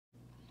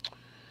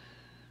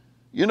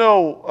You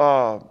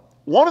know,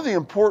 one of the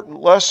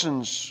important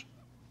lessons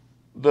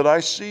that I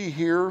see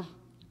here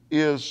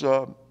is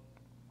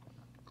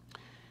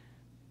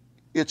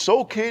it's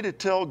okay to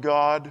tell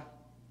God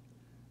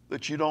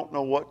that you don't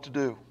know what to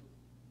do.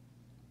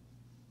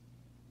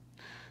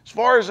 As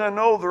far as I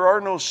know, there are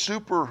no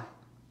super,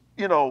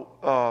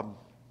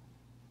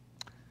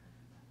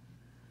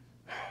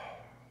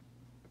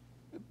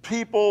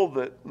 people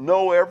that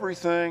know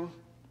everything.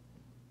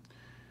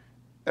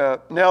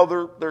 Now,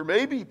 there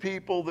may be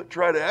people that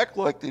try to act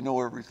like they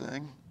know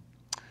everything.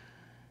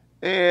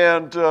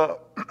 And,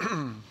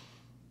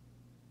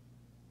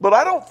 but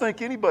I don't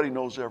think anybody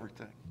knows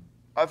everything.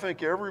 I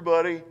think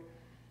everybody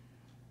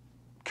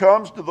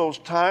comes to those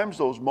times,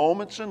 those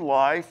moments in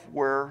life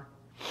where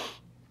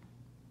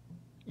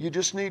you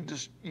just need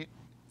to,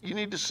 you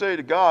need to say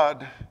to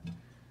God,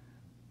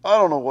 I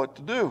don't know what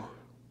to do.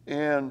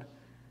 And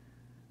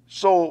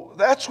so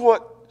that's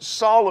what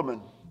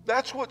Solomon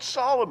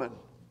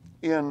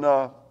in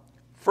 1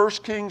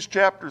 Kings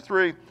chapter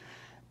 3,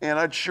 and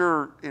I'd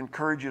sure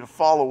encourage you to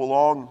follow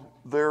along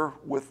there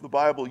with the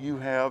Bible you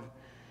have.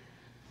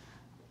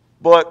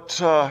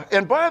 But,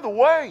 and by the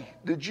way,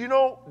 did you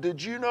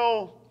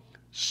know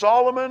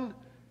Solomon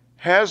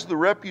has the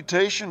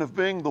reputation of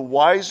being the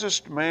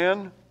wisest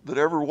man that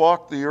ever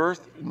walked the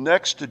earth,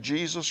 next to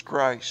Jesus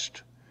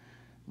Christ,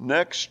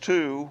 next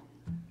to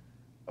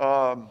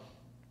the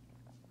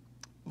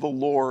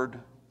Lord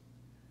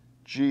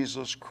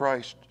Jesus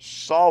Christ.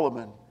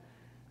 Solomon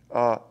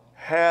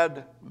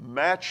had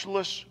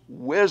matchless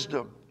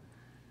wisdom.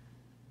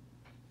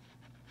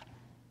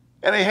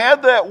 And he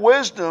had that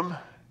wisdom,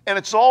 and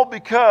it's all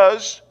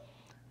because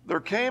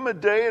there came a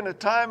day and a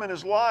time in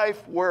his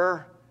life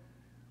where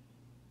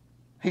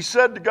he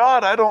said to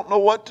God, I don't know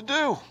what to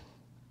do.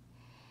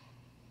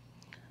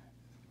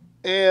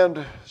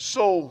 And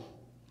so,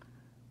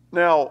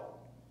 now,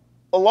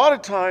 a lot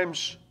of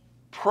times,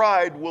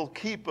 pride will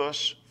keep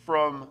us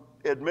from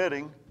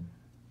admitting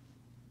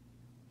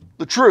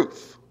the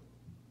truth.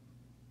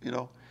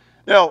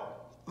 Now,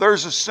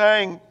 there's a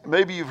saying,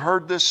 maybe you've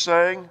heard this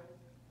saying.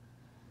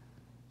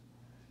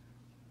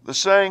 The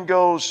saying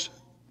goes,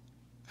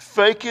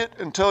 fake it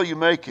until you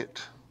make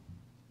it.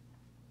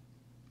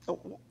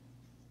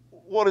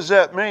 What does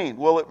that mean?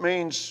 Well, it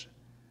means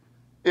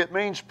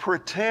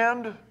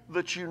pretend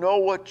that you know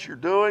what you're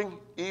doing,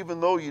 even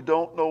though you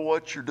don't know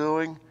what you're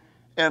doing,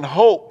 and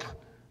hope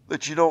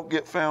that you don't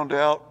get found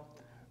out.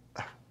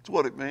 That's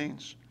what it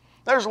means.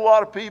 There's a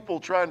lot of people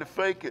trying to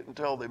fake it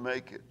until they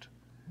make it.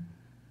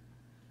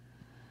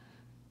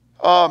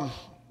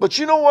 But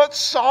you know what?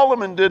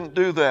 Solomon didn't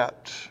do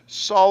that.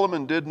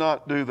 Solomon did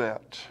not do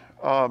that.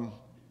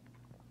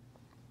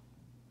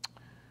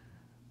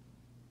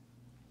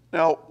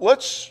 Now,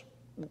 let's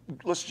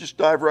just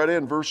dive right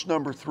in. Verse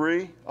number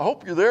 3. I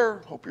hope you're there.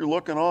 Hope you're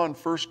looking on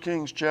 1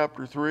 Kings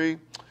chapter 3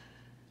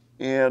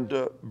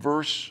 and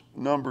verse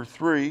number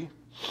 3.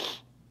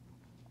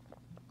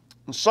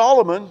 And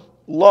Solomon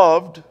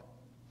loved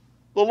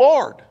the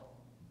Lord.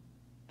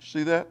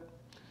 See that?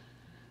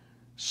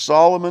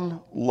 Solomon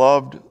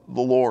loved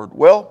the Lord.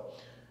 Well,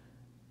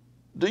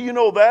 do you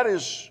know that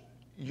is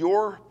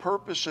your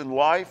purpose in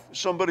life?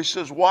 Somebody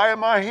says, why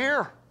am I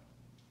here?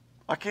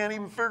 I can't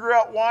even figure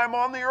out why I'm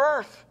on the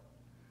earth.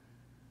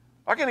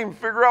 I can't even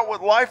figure out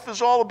what life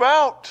is all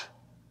about.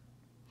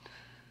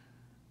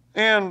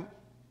 And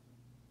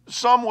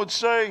some would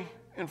say,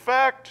 in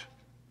fact,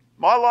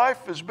 my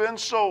life has been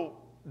so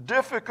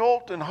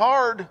difficult and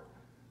hard,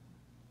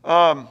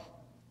 I'm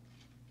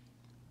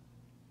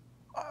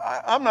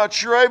not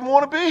sure I even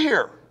want to be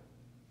here.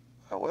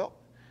 Well,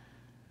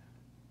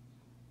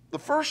 the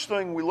first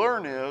thing we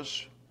learn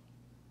is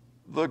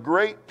the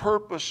great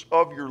purpose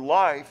of your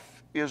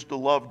life is to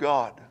love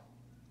God.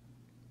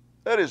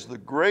 That is the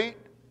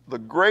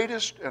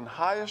greatest and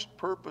highest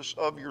purpose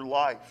of your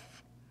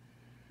life.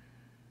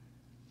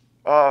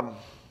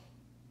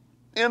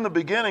 In the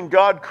beginning,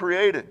 God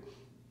created.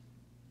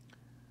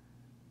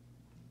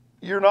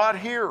 You're not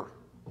here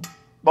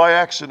by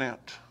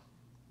accident.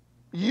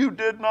 You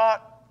did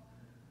not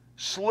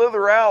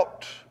slither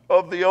out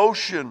of the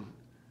ocean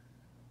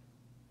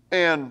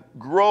and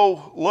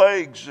grow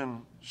legs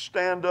and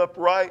stand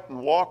upright and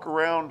walk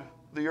around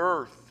the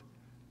earth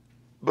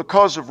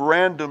because of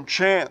random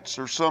chance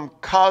or some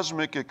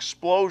cosmic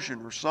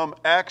explosion or some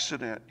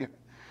accident.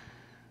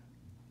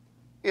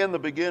 In the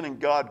beginning,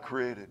 God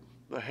created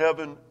the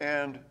heaven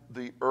and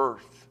the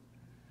earth.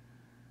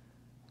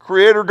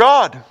 Creator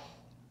God.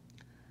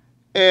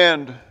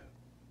 And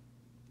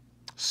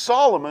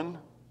Solomon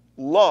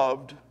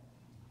loved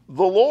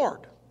the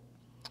Lord.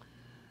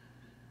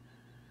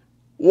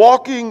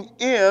 Walking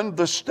in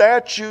the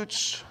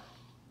statutes,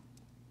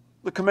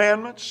 the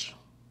commandments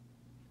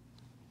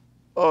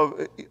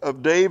of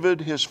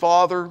David, his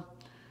father,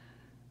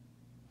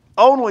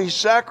 only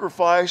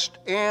sacrificed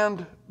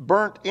and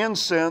burnt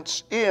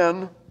incense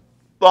in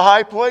the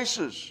high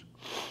places.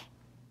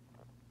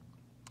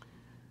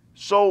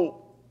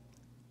 So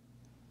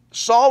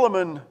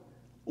Solomon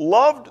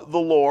loved the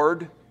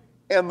Lord,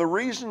 and the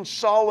reason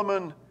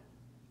Solomon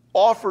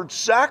offered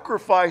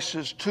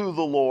sacrifices to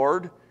the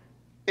Lord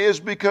is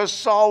because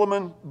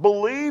Solomon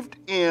believed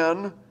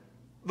in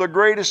the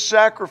greatest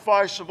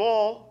sacrifice of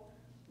all,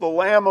 the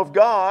Lamb of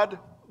God,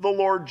 the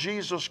Lord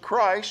Jesus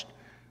Christ,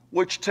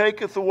 which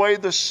taketh away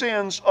the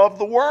sins of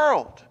the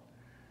world.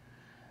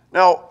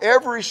 Now,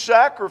 every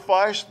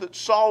sacrifice that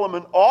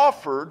Solomon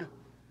offered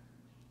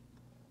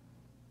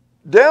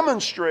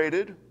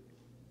demonstrated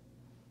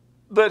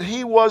that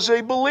he was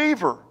a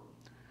believer,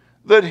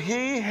 that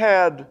he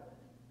had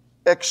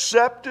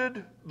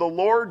accepted the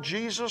Lord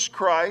Jesus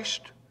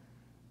Christ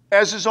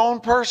as his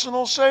own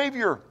personal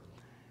Savior.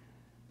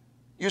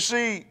 You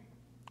see,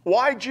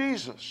 why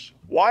Jesus?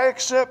 Why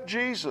accept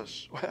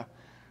Jesus?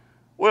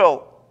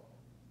 Well,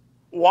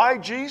 why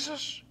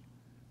Jesus?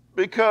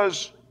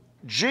 Because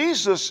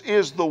Jesus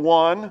is the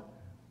one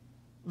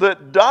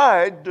that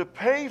died to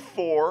pay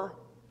for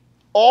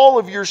all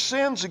of your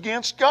sins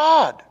against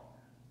God.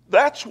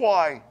 That's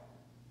why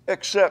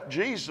accept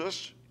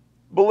Jesus,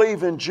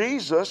 believe in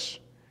Jesus.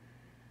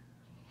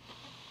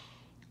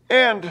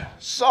 And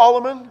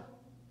Solomon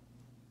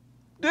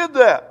did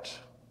that.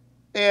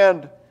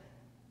 And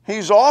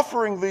he's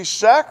offering these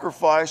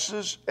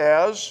sacrifices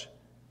as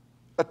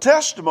a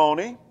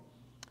testimony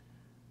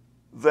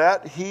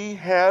that he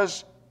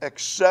has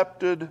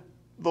accepted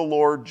the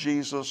Lord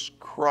Jesus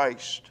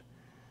Christ.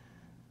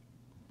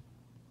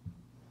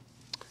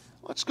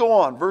 Let's go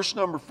on. Verse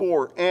number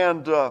 4.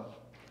 And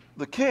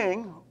the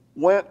king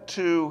went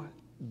to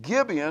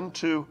Gibeon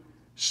to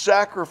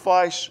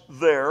sacrifice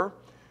there,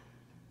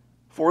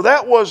 for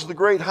that was the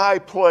great high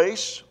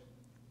place.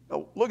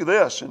 Now, look at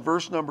this in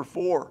verse number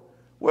 4.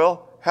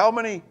 Well, how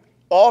many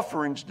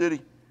offerings did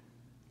he?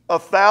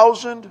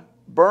 1,000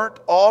 burnt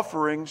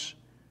offerings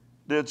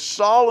did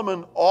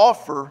Solomon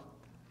offer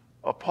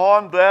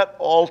upon that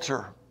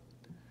altar.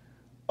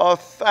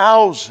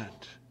 1,000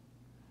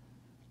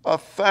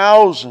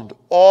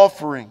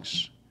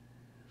 offerings.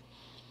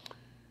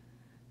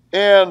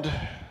 And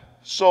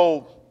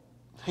so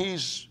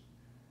he's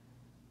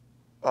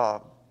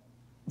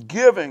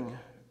giving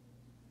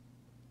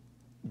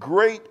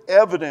great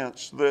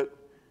evidence that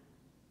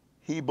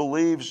he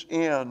believes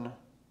in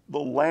the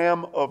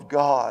Lamb of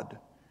God,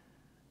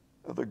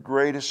 the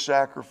greatest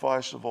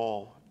sacrifice of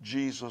all,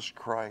 Jesus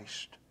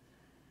Christ.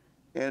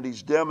 And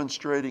he's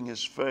demonstrating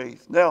his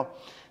faith. Now,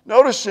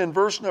 notice in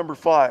verse number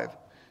 5.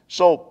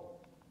 So,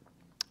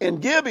 in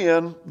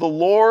Gibeon, the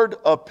Lord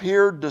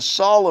appeared to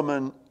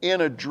Solomon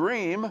in a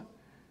dream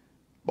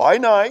by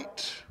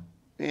night.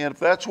 And if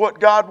that's what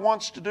God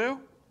wants to do,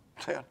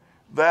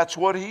 that's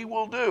what he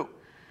will do.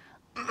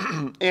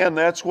 And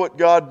that's what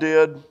God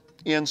did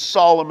in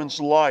Solomon's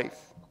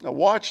life. Now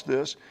watch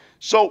this.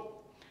 So,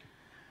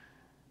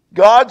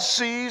 God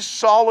sees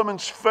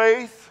Solomon's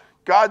faith.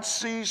 God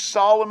sees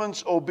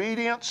Solomon's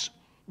obedience.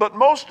 But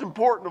most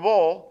important of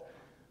all,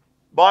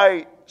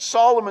 by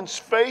Solomon's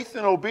faith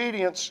and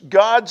obedience,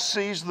 God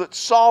sees that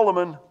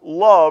Solomon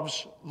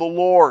loves the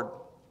Lord.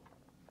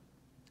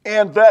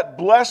 And that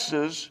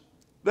blesses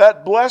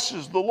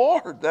the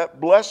Lord.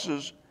 That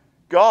blesses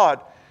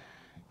God.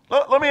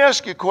 Let me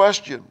ask you a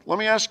question. Let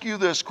me ask you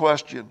this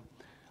question.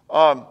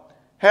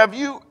 Have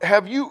you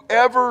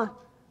ever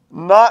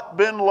not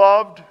been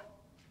loved?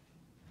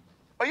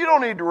 Oh, you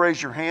don't need to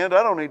raise your hand.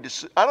 I don't need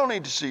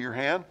to see your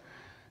hand.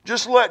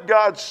 Just let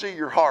God see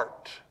your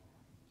heart.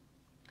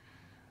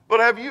 But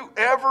have you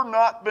ever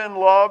not been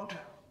loved?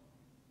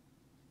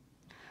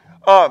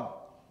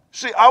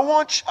 See, I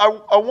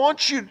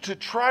want you to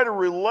try to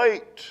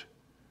relate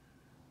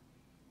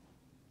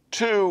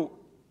to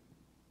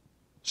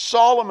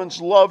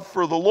Solomon's love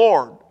for the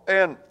Lord.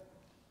 And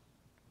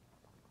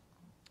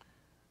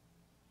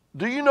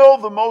do you know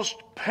the most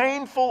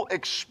painful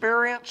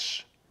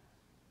experience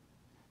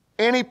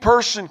any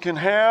person can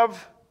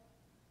have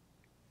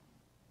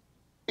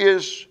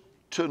is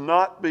to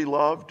not be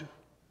loved?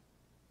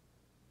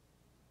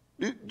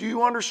 Do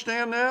you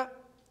understand that?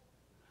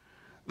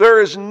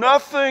 There is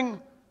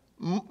nothing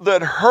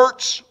that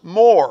hurts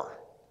more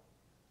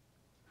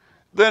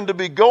than to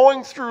be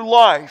going through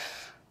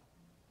life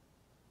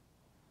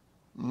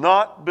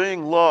not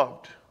being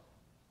loved.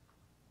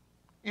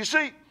 You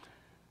see,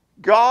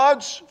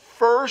 God's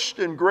first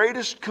and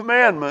greatest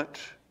commandment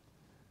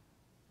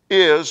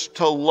is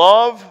to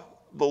love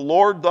the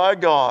Lord thy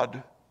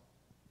God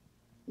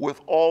with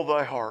all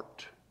thy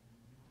heart.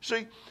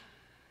 See,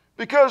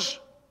 because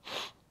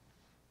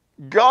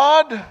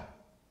God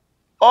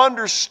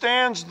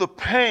understands the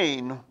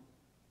pain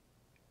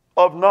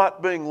of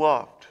not being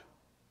loved.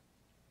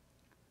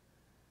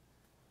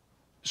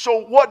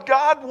 So what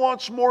God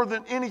wants more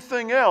than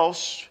anything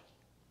else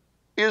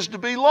is to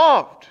be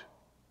loved.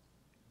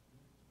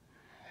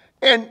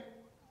 And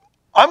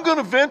I'm going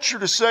to venture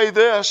to say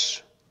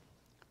this,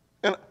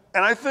 and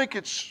I think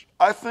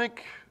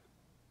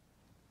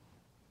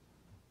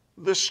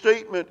this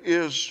statement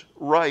is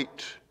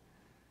right.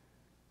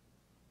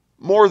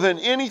 More than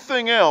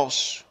anything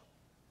else,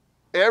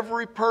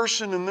 every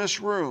person in this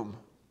room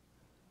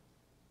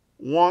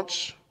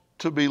wants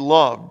to be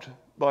loved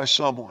by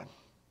someone.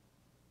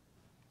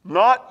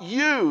 not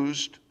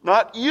used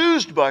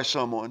by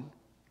someone.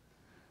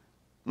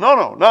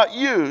 No, not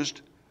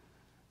used.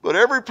 But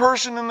every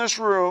person in this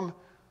room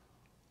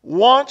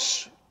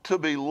wants to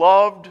be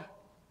loved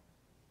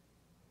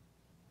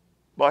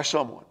by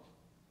someone.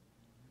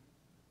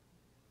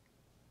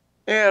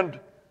 And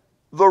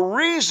the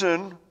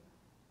reason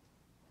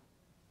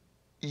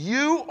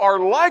you are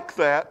like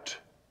that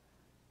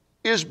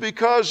is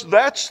because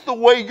that's the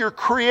way your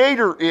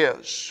Creator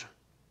is.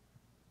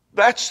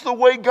 That's the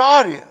way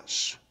God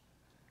is.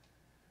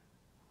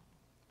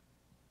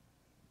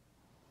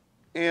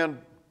 And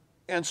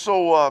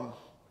so,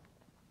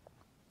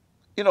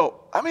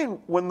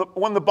 when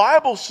the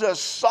Bible says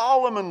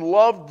Solomon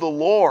loved the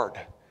Lord,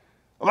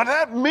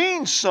 that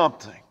means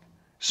something.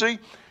 See?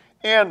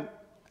 And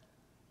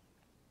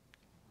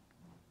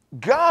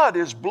God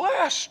is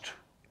blessed.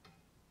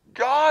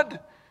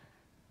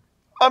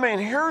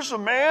 Here's a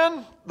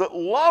man that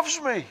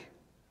loves me.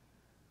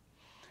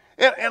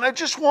 And I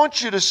just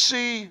want you to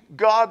see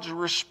God's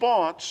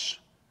response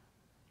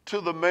to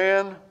the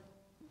man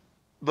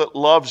that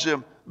loves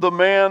him. The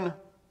man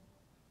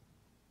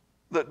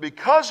that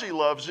because he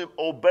loves him,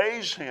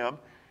 obeys him.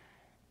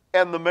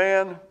 And the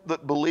man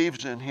that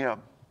believes in him.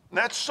 And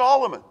that's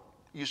Solomon,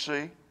 you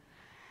see.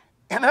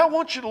 And I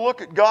want you to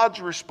look at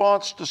God's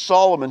response to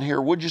Solomon here.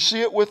 Would you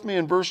see it with me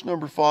in verse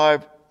number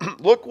 5?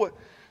 Look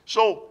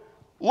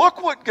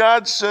what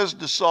God says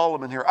to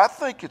Solomon here. I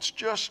think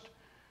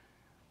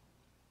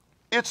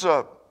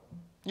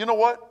you know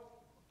what?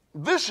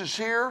 This is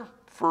here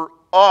for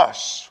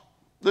us.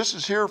 This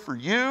is here for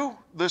you.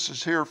 This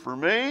is here for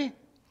me.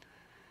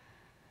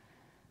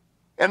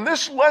 And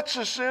this lets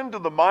us into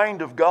the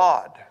mind of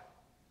God.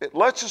 It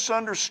lets us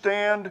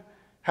understand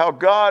how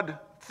God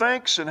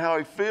thinks and how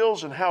He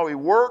feels and how He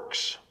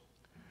works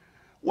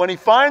when He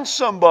finds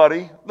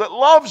somebody that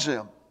loves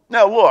Him.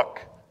 Now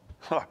look,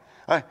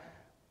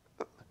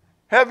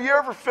 have you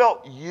ever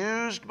felt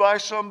used by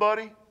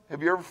somebody?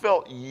 Have you ever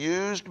felt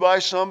used by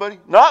somebody?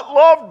 Not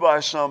loved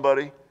by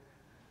somebody,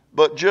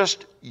 but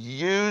just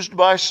used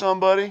by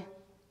somebody?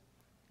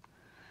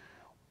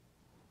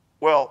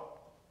 Well,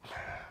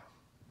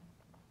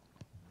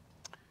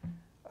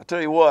 I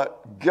tell you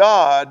what,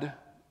 God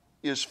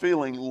is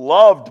feeling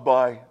loved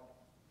by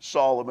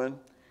Solomon,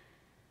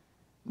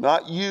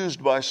 not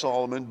used by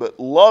Solomon, but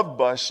loved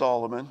by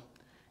Solomon.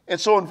 And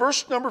so in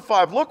verse number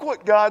 5, look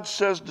what God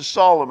says to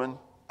Solomon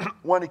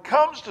when he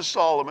comes to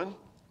Solomon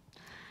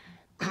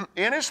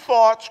in his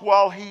thoughts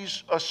while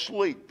he's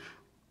asleep.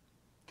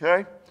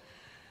 Okay?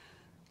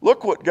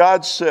 Look what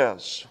God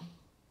says.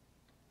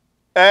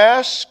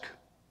 Ask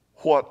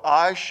what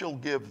I shall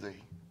give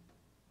thee.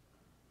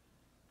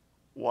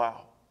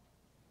 Wow.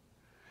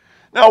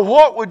 Now,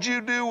 what would you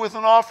do with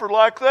an offer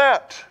like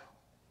that?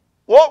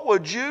 What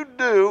would you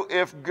do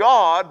if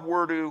God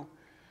were to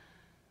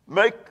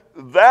make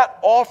that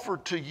offer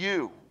to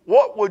you?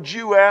 What would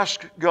you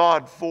ask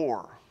God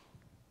for?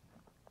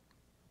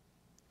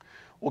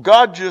 Well,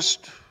 God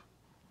just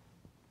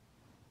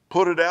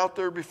put it out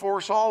there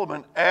before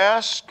Solomon.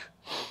 Ask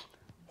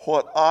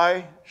what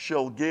I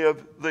shall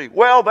give thee.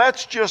 Well,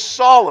 that's just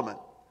Solomon.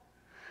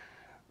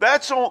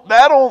 That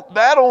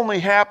only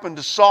happened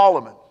to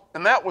Solomon.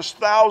 And that was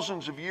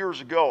thousands of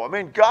years ago.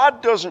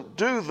 God doesn't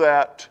do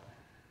that.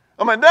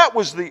 That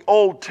was the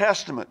Old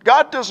Testament.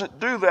 God doesn't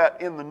do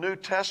that in the New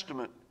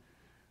Testament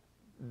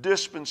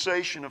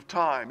dispensation of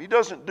time. He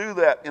doesn't do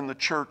that in the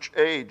church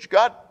age.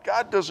 God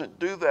doesn't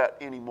do that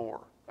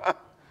anymore.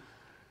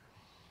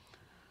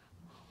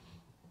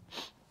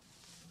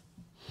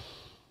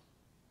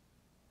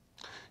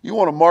 You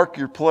want to mark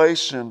your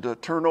place and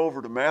turn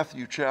over to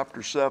Matthew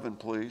chapter 7,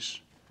 please.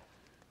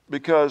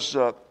 Because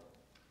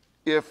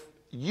if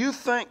you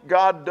think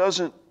God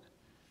doesn't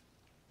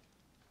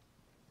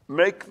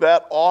make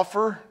that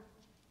offer,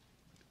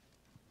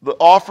 the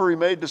offer He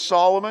made to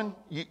Solomon,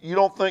 you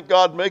don't think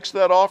God makes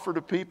that offer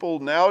to people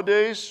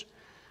nowadays?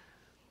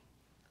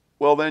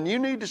 Well, then you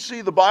need to see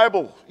the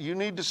Bible. You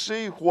need to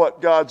see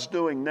what God's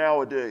doing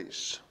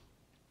nowadays.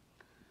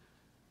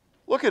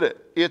 Look at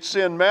it. It's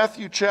in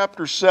Matthew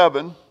chapter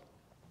 7.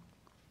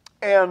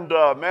 And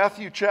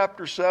Matthew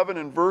chapter 7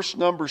 and verse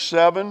number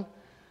 7.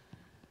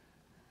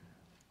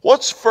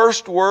 What's the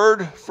first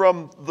word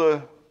from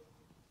the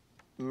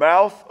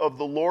mouth of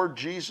the Lord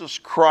Jesus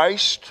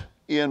Christ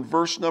in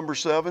verse number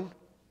 7?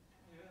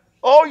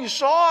 Oh, you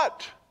saw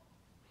it.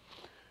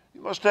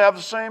 You must have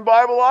the same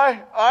Bible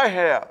I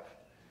have.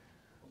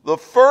 The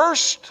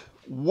first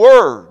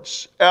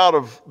words out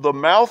of the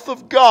mouth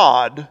of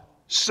God,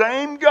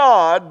 same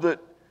God that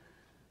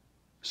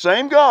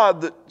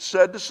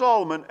said to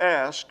Solomon,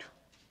 ask,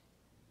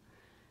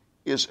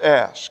 is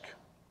ask.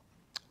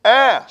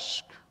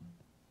 Ask.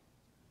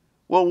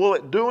 Well, will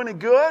it do any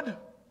good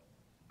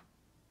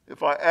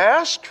if I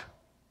ask?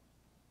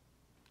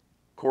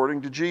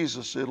 According to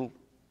Jesus, it'll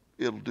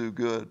do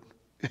good.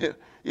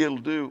 It'll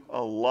do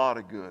a lot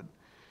of good.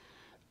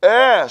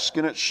 Ask,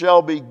 and it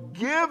shall be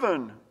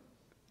given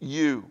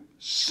you.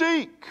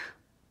 Seek,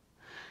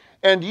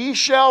 and ye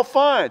shall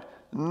find.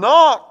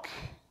 Knock,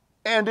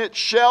 and it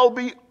shall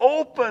be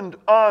opened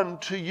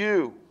unto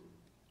you.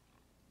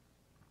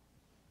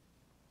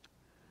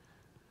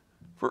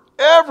 For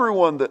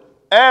everyone that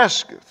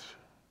asketh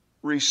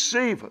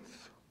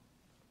receiveth,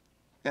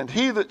 and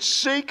he that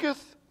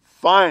seeketh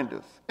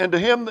findeth, and to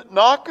him that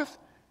knocketh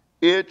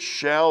it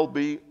shall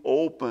be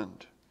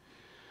opened.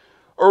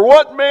 Or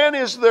what man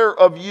is there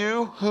of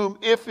you whom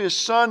if his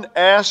son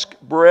ask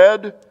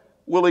bread,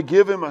 will he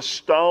give him a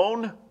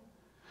stone?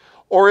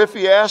 Or if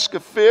he ask a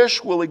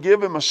fish, will he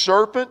give him a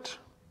serpent?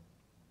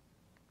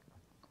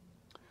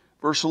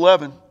 Verse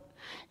 11,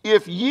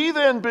 if ye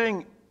then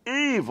being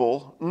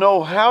evil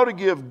know how to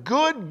give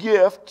good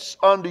gifts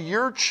unto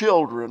your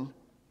children,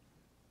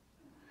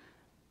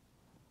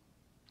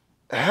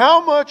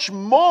 how much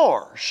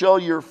more shall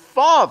your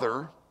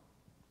Father,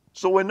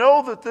 so we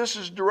know that this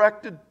is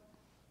directed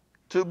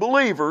to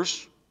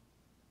believers,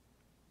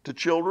 to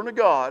children of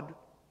God,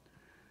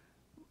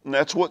 and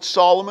that's what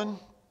Solomon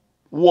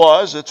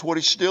was, that's what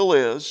he still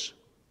is.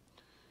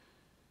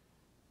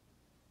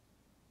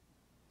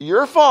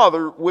 Your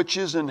Father which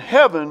is in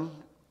heaven,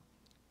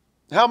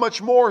 how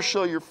much more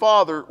shall your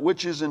Father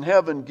which is in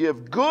heaven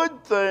give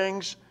good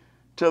things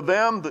to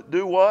them that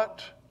do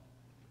what?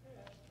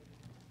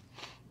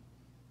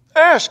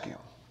 Ask Him.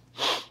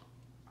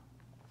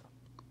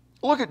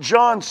 Look at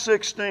John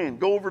 16.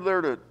 Go over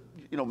there to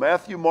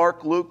Matthew,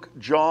 Mark, Luke,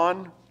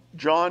 John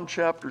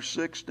chapter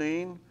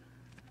 16.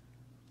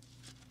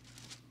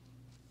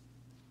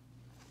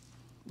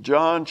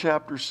 John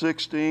chapter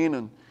 16,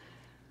 and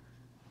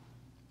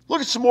look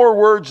at some more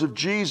words of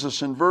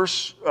Jesus in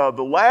verse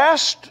the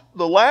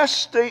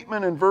last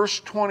statement in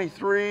verse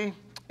 23,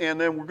 and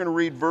then we're going to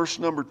read verse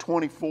number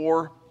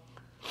 24.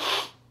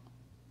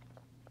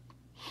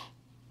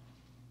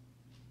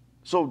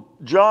 So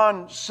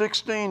John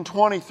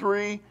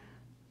 16:23,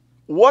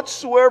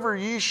 whatsoever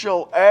ye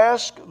shall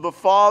ask the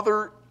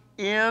Father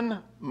in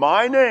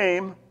my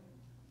name,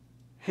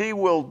 He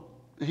will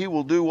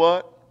do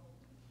what?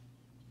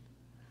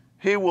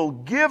 He will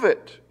give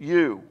it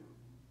you.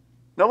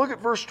 Now look at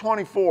verse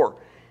 24.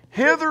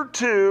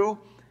 Hitherto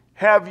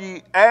have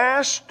ye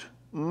asked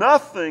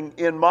nothing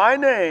in my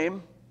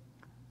name.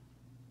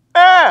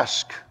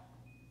 Ask,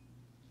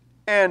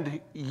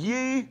 and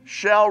ye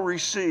shall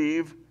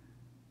receive,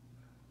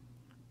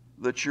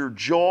 that your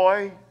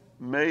joy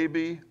may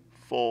be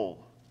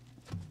full.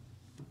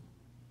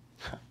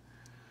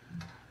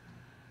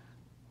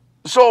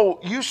 So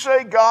you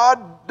say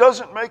God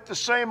doesn't make the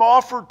same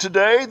offer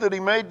today that He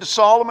made to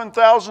Solomon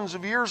thousands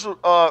of years?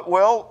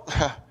 Well,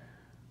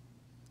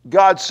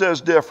 God says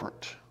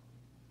different.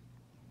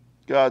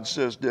 God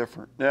says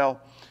different. Now,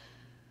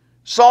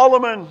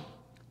 Solomon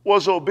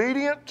was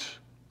obedient,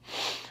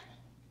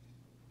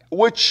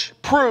 which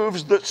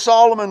proves that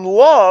Solomon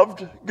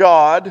loved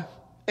God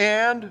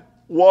and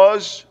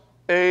was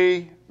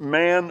a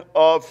man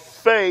of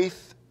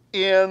faith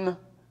in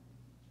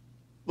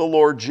the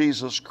Lord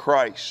Jesus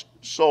Christ.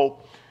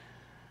 So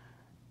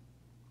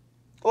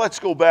let's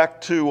go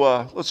back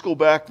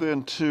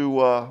then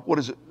to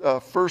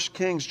 1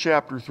 Kings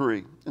chapter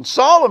 3. And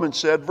Solomon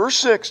said, verse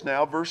 6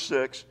 now, verse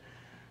 6.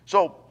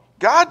 So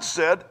God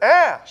said,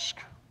 ask.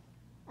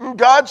 And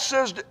God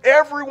says to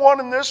everyone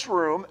in this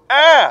room,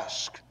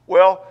 ask.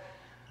 Well,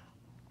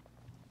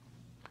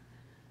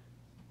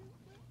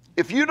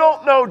 if you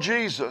don't know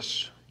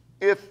Jesus,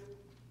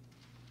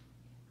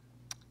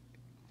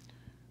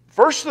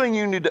 first thing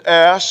you need to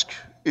ask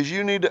is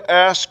you need to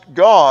ask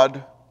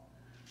God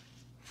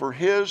for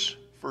His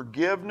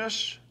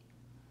forgiveness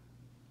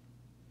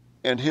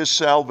and His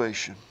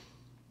salvation.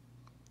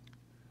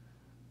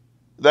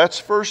 That's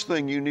the first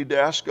thing you need to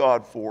ask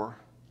God for,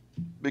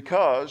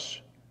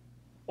 because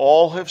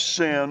all have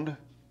sinned.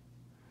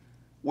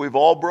 We've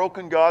all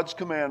broken God's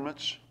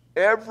commandments.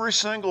 Every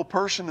single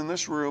person in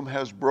this room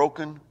has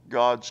broken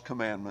God's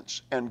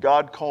commandments, and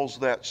God calls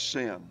that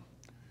sin.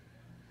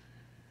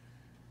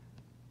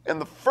 And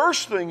the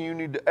first thing you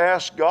need to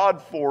ask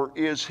God for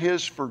is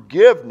His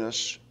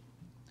forgiveness.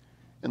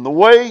 And the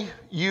way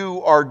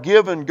you are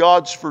given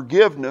God's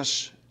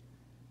forgiveness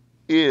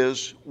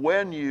is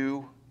when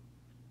you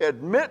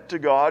admit to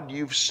God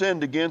you've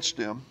sinned against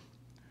Him,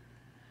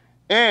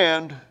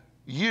 and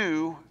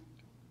you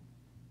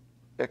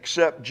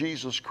accept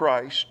Jesus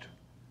Christ,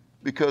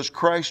 because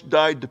Christ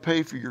died to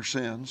pay for your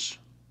sins,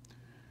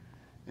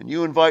 and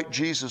you invite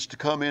Jesus to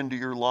come into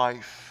your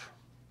life.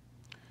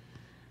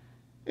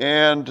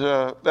 And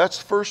that's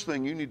the first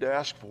thing you need to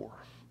ask for,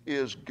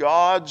 is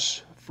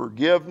God's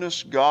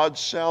forgiveness, God's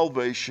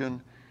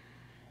salvation.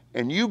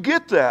 And you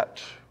get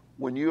that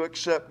when you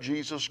accept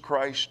Jesus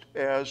Christ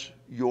as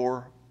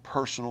your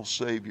personal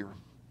Savior.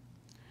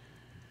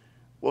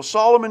 Well,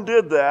 Solomon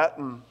did that,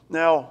 and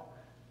now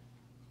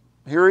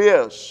here he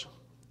is.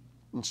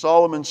 And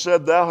Solomon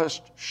said, Thou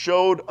hast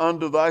showed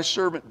unto thy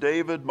servant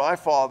David, my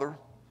father.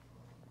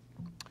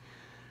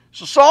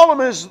 So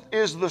Solomon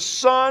is the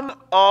son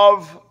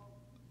of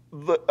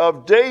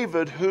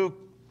David, who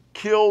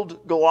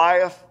killed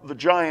Goliath the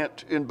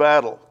giant in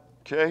battle.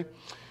 Okay?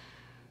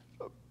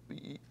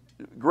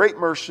 Great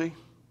mercy.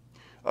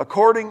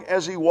 according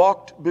as he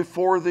walked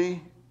before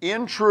thee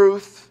in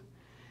truth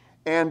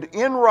and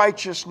in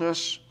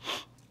righteousness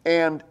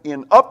and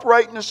in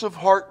uprightness of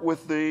heart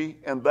with thee,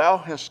 and thou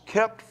hast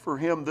kept for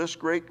him this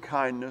great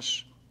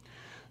kindness.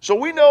 So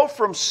we know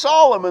from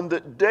Solomon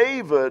that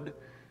David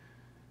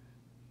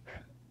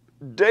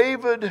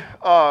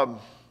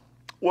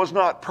was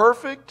not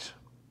perfect,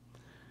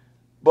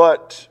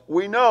 but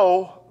we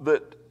know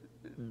that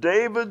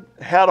David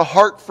had a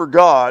heart for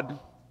God.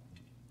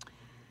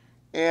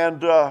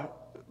 And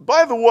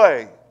by the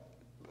way,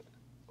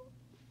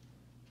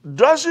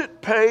 does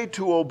it pay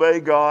to obey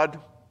God?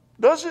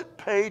 Does it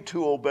pay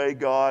to obey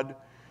God?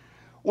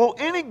 Will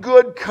any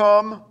good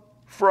come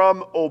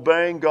from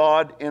obeying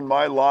God in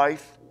my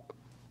life?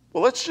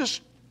 Well, let's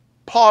just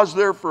pause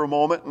there for a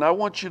moment, and I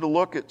want you to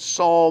look at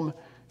Psalm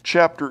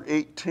chapter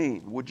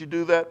 18. Would you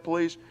do that,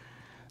 please?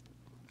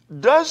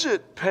 Does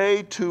it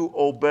pay to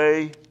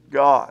obey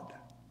God?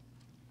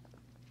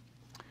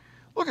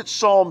 Look at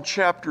Psalm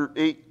chapter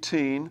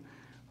 18.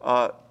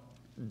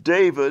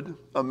 David,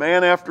 a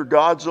man after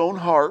God's own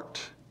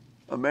heart,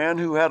 a man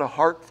who had a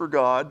heart for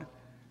God.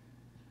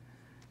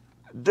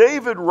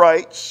 David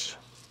writes,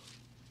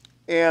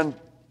 and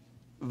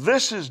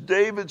this is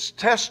David's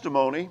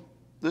testimony.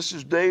 This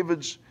is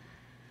David's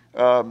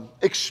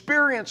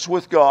experience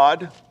with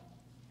God.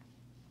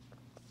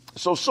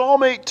 So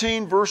Psalm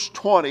 18, verse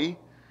 20.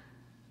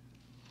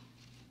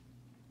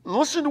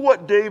 Listen to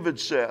what David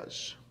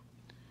says.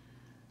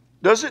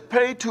 Does it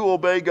pay to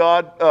obey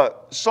God?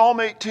 Psalm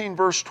 18,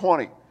 verse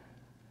 20.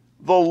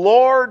 The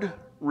Lord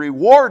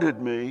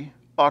rewarded me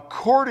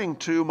according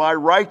to my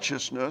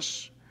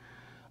righteousness,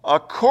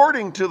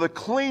 according to the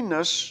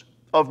cleanness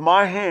of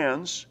my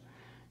hands.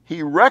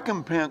 He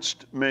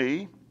recompensed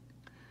me.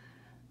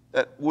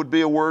 That would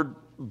be a word,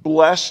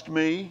 blessed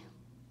me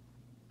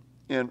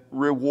and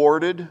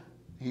rewarded,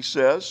 he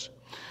says.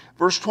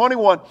 Verse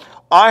 21,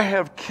 I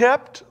have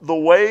kept the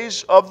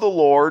ways of the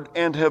Lord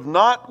and have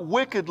not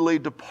wickedly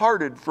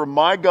departed from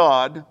my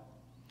God.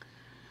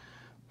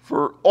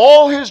 For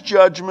all his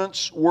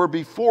judgments were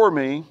before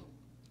me,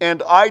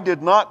 and I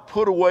did not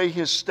put away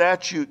his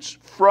statutes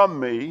from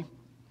me.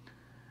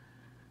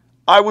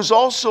 I was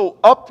also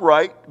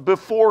upright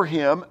before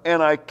him,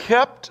 and I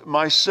kept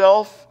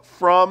myself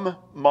from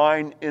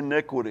mine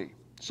iniquity.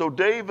 So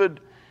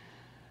David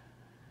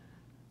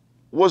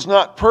was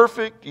not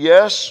perfect.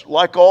 Yes,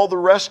 like all the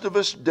rest of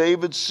us,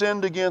 David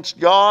sinned against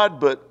God,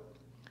 but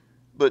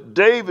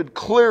David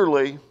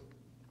clearly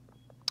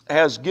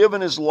has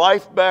given his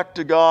life back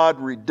to God,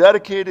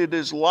 rededicated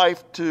his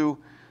life to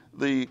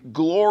the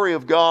glory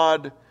of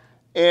God,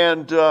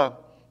 and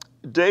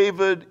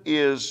David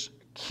is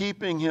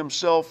keeping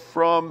himself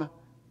from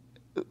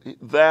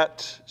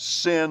that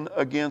sin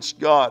against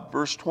God.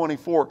 Verse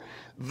 24,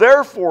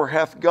 therefore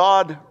hath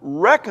God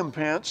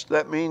recompensed,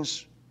 that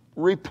means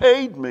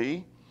repaid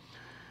me,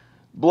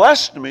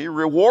 blessed me,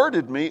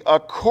 rewarded me,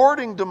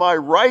 according to my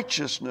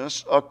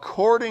righteousness,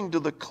 according to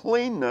the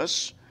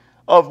cleanness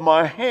of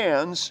my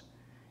hands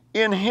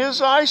in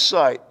his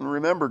eyesight. And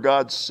remember,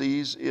 God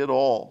sees it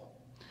all.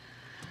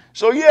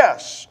 So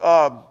yes,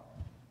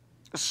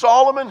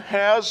 Solomon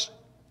has,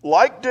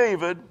 like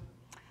David,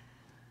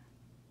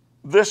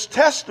 this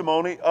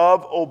testimony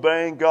of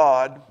obeying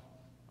God.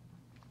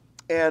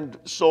 And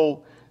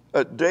so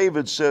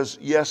David says,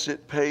 yes,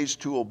 it pays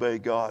to obey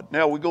God.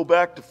 Now we go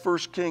back to 1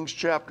 Kings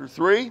chapter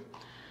 3.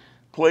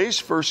 Please,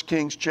 1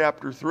 Kings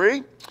chapter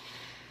 3.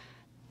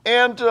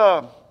 And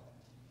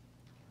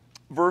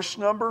verse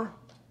number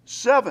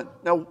 7.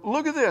 Now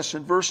look at this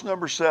in verse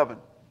number 7.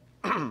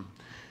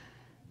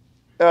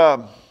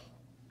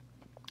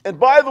 And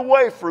by the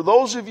way, for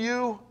those of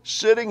you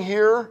sitting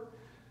here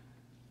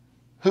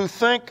who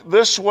think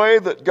this way,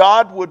 that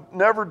God would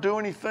never do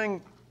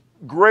anything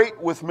great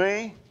with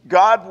me,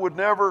 God would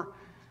never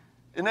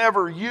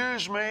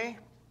use me,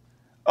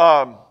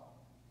 God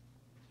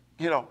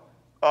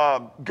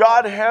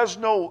has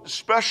no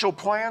special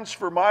plans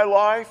for my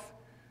life.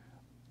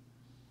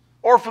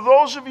 Or for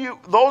those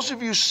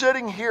of you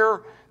sitting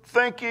here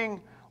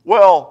thinking,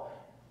 well,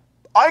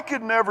 I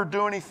could never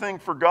do anything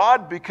for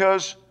God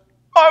because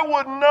I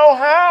wouldn't know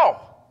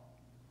how.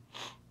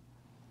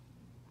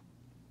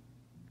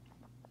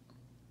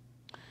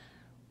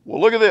 Well,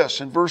 look at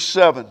this in verse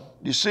 7.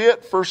 You see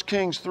it? 1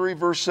 Kings 3,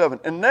 verse 7.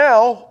 And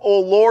now,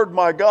 O Lord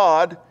my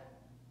God,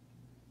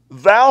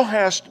 thou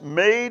hast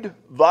made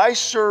thy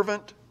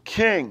servant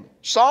king.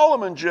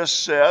 Solomon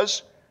just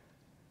says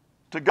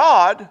to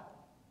God,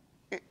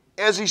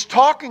 as he's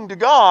talking to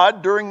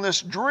God during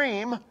this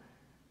dream,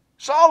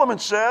 Solomon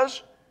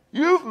says,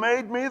 you've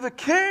made me the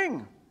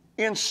king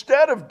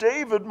instead of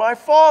David my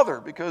father,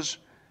 because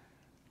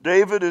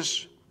David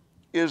is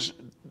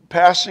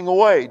passing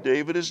away.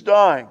 David is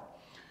dying.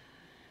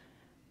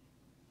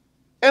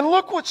 And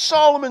look what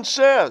Solomon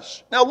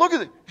says. Now look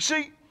at it. You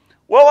see,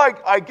 well,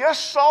 I guess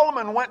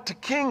Solomon went to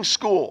king's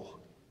school.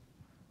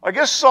 I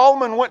guess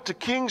Solomon went to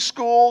king's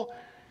school.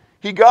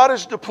 He got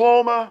his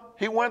diploma.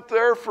 He went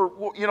there for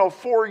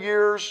 4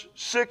 years,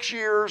 6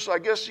 years. I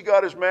guess he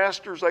got his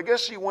master's. I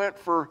guess he went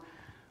for,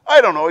 I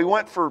don't know, he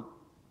went for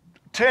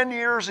 10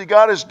 years, he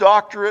got his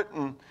doctorate,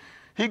 and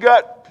he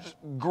got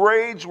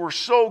grades were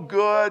so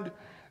good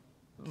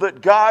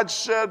that God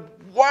said,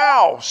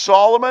 wow,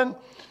 Solomon,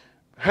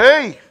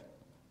 hey,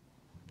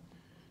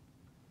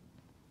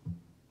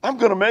 I'm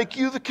going to make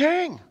you the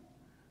king.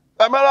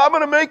 I'm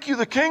going to make you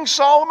the king,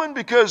 Solomon,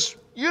 because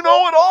you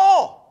know it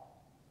all.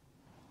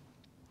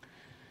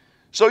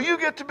 So you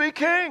get to be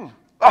king.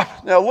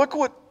 Now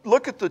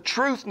look at the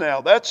truth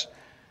now. That's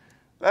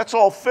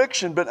all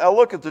fiction, but now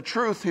look at the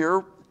truth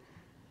here.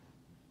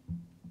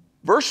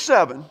 Verse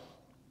 7,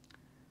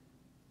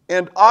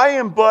 and I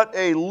am but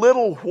a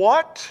little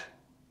what?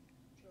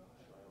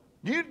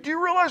 Do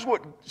you realize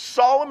what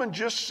Solomon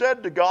just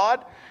said to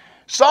God?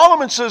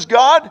 Solomon says,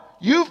 God,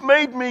 you've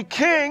made me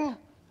king,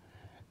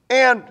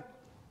 and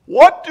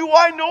what do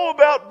I know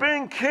about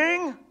being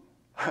king?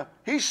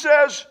 He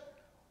says,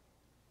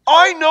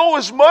 I know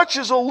as much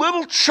as a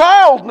little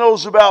child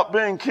knows about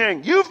being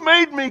king. You've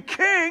made me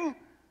king,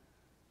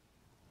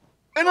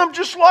 and I'm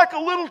just like a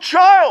little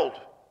child.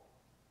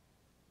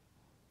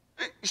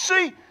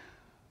 See,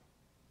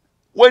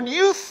 when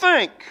you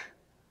think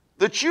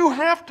that you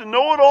have to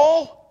know it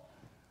all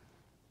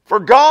for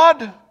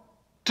God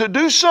to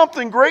do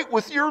something great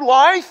with your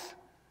life,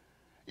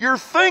 your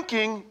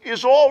thinking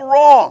is all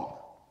wrong.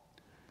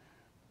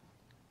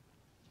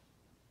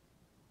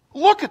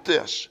 Look at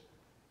this.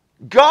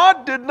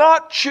 God did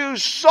not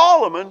choose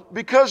Solomon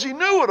because he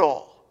knew it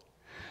all.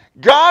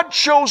 God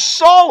chose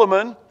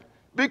Solomon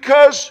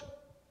because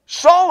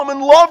Solomon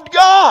loved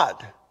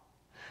God.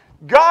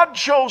 God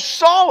chose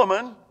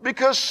Solomon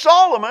because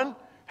Solomon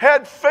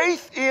had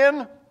faith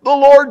in the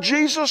Lord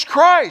Jesus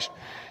Christ.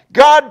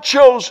 God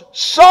chose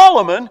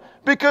Solomon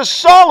because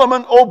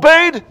Solomon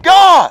obeyed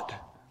God.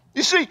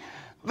 You see,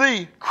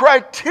 the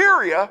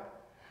criteria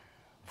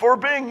for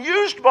being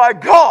used by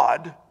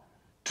God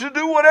to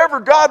do whatever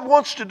God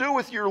wants to do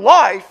with your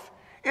life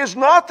is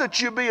not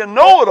that you be a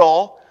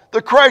know-it-all.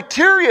 The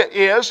criteria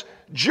is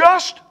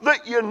just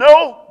that you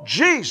know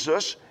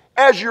Jesus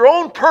as your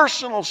own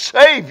personal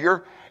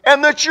Savior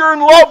and that you're in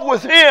love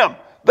with Him.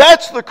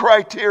 That's the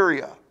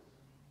criteria.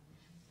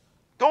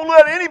 Don't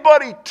let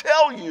anybody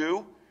tell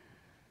you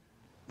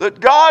that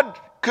God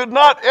could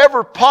not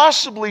ever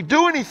possibly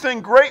do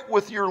anything great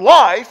with your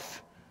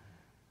life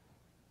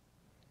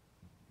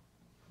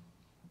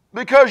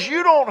because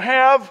you don't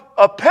have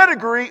a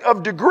pedigree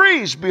of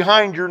degrees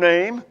behind your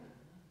name.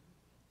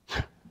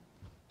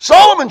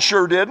 Solomon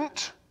sure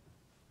didn't.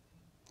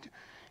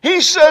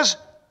 He says,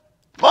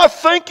 my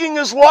thinking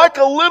is like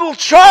a little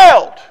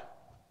child.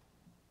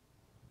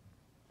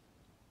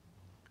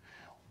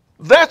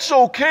 That's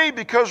okay,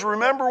 because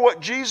remember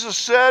what Jesus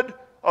said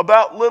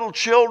about little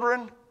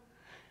children?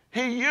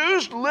 He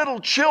used little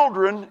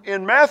children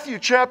in Matthew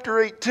chapter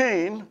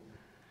 18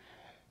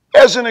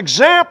 as an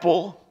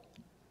example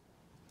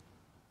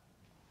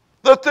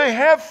that they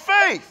have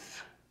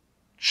faith.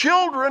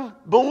 Children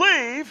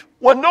believe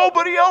when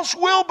nobody else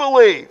will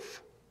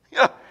believe.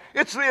 Yeah,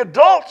 it's the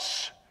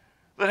adults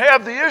that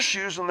have the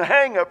issues and the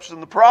hang-ups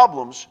and the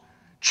problems.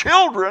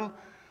 Children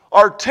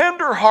are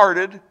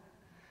tender-hearted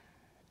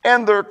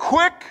and they're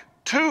quick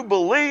to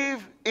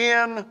believe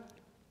in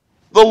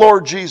the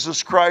Lord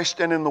Jesus Christ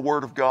and in the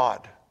Word of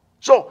God.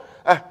 So,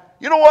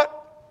 you know what?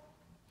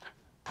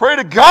 Pray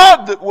to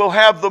God that we'll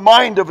have the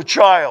mind of a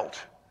child.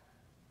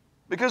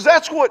 Because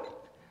that's what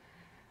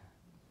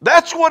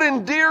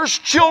endears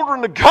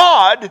children to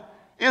God,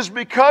 is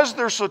because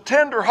they're so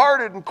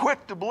tender-hearted and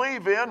quick to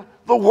believe in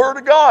the Word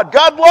of God.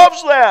 God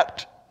loves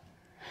that.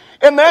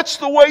 And that's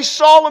the way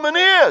Solomon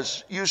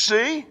is, you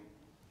see.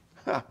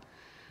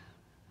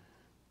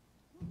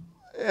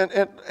 And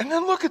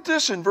then look at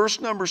this in verse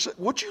number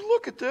 7. Would you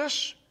look at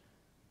this?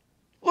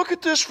 Look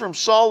at this from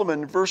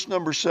Solomon in verse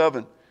number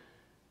 7.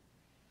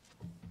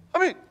 I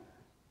mean,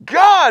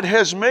 God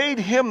has made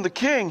him the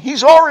king.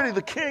 He's already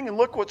the king, and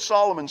look what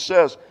Solomon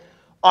says.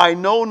 I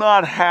know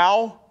not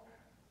how.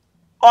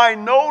 I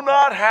know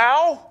not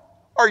how?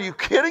 Are you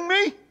kidding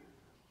me?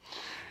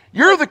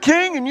 You're the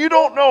king and you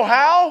don't know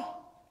how?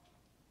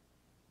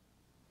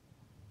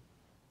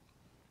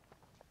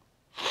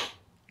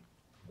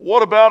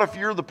 What about if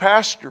you're the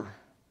pastor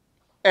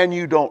and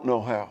you don't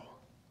know how?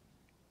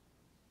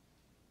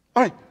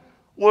 I mean,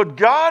 would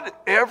God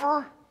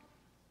ever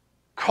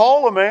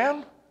call a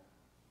man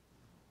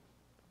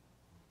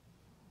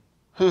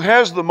who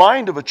has the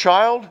mind of a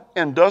child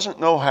and doesn't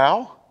know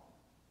how?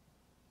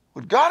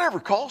 Would God ever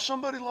call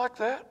somebody like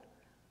that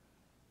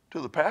to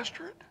the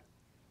pastorate?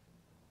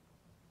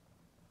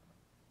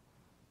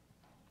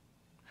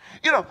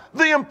 You know,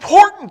 the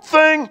important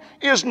thing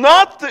is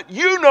not that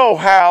you know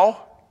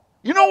how.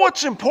 You know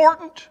what's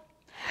important?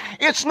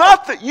 It's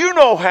not that you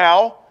know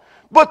how,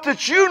 but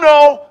that you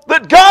know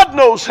that God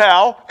knows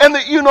how and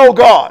that you know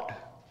God.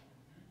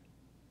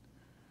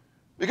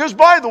 Because,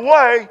 by the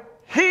way,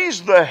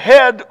 He's the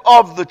head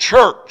of the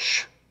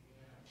church.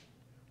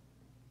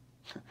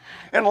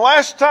 And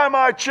last time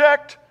I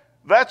checked,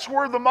 that's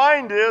where the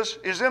mind is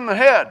in the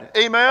head.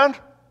 Amen?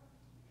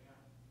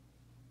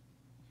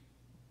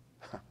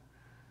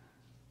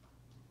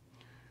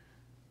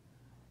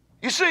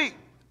 You see,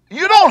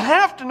 you don't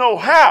have to know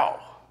how,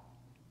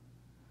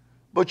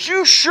 but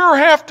you sure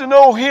have to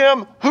know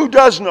Him who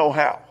does know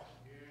how.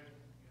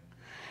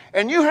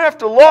 And you have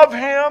to love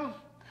Him,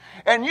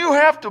 and you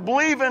have to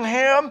believe in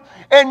Him,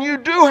 and you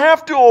do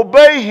have to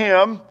obey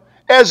Him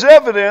as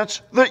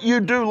evidence that you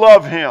do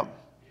love Him.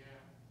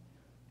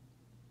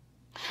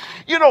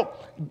 You know,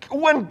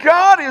 when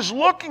God is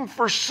looking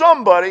for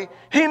somebody,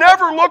 He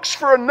never looks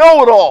for a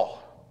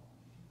know-it-all.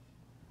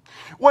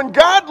 When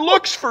God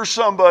looks for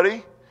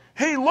somebody,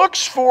 He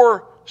looks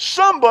for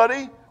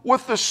somebody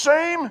with the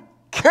same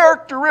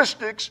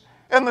characteristics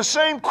and the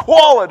same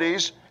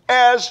qualities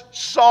as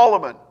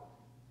Solomon.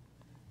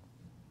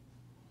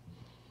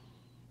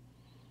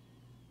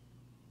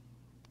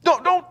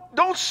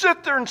 Don't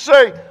sit there and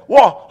say,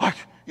 well,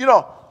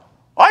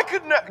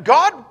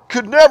 God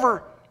could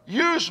never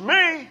use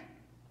me.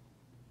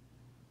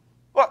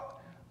 But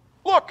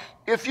look,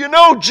 if you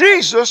know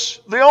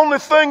Jesus, the only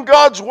thing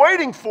God's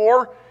waiting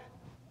for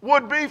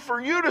would be for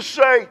you to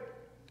say,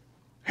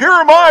 here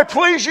am I,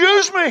 please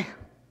use me.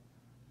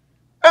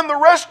 And the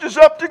rest is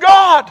up to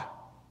God.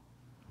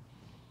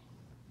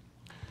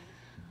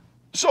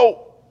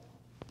 So,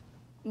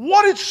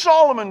 what did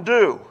Solomon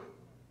do?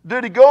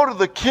 Did he go to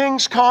the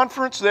king's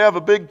conference? They have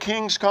a big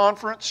king's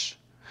conference,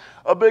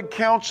 a big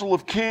council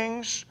of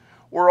kings,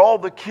 where all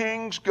the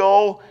kings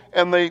go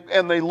and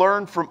they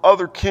learn from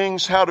other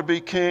kings how to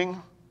be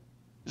king.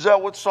 Is that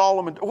what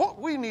Solomon?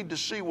 We need to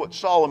see what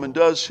Solomon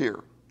does here.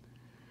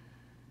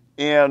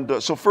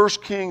 And so 1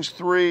 Kings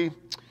 3,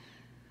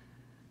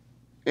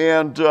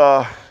 and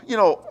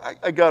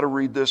I got to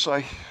read this.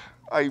 I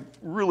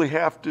really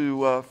have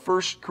to.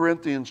 1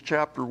 Corinthians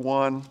chapter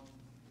 1.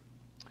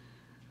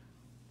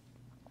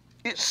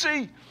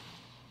 See,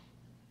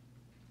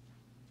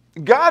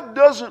 God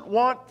doesn't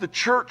want the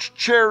church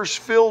chairs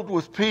filled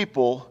with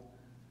people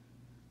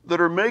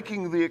that are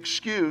making the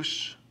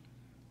excuse,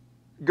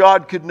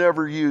 God could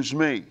never use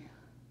me.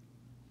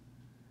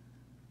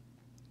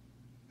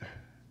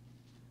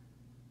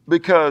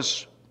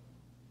 Because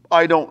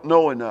I don't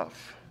know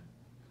enough.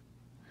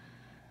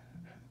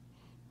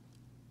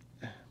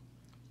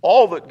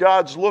 All that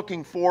God's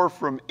looking for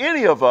from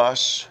any of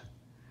us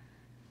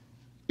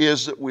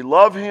is that we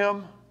love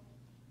Him,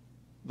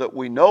 that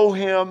we know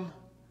Him,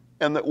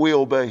 and that we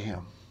obey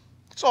Him.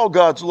 That's all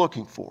God's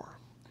looking for.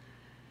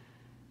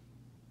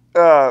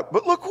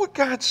 But look what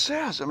God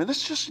says. I mean, this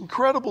is just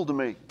incredible to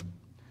me.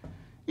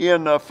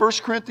 In 1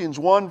 Corinthians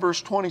 1,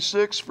 verse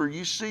 26, for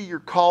you see your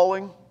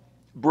calling,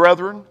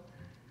 brethren,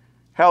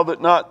 how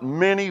that not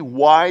many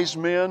wise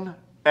men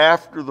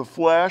after the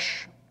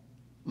flesh,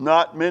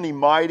 not many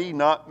mighty,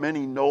 not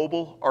many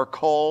noble are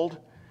called.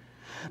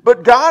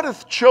 But God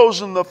hath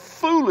chosen the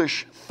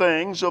foolish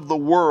things of the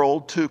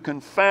world to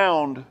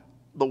confound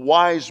the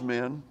wise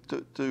men,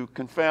 to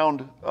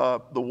confound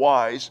the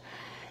wise.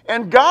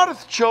 And God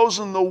hath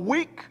chosen the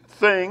weak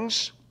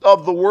things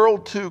of the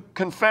world to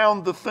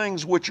confound the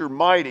things which are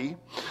mighty.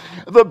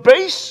 The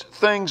base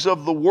things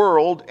of the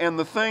world and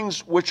the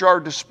things which are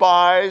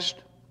despised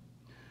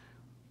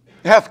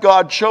hath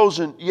God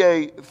chosen,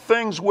 yea,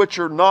 things which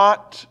are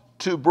not,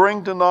 to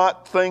bring to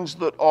naught things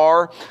that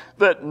are,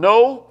 that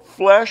no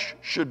flesh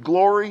should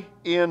glory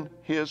in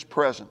His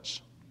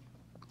presence.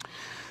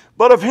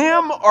 But of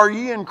Him are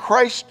ye in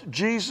Christ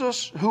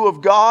Jesus, who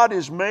of God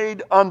is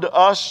made unto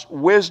us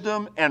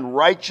wisdom and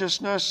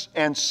righteousness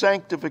and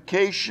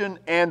sanctification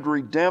and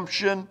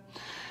redemption,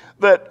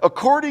 that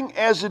according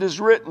as it is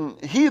written,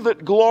 he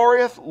that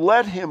glorieth,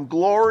 let him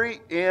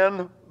glory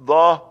in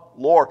the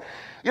Lord.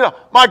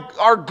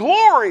 Our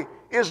glory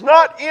is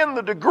not in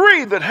the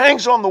degree that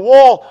hangs on the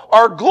wall.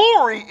 Our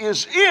glory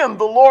is in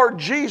the Lord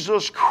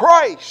Jesus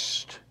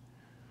Christ.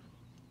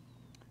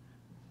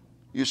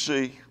 You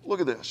see,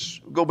 look at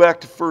this. Go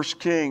back to 1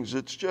 Kings.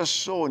 It's just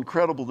so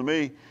incredible to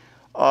me.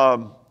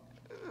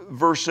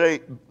 Verse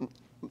 8,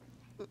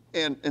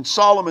 and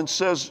Solomon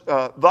says,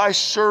 thy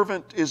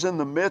servant is in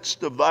the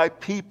midst of thy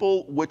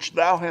people which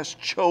thou hast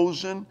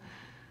chosen,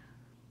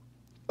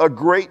 a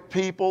great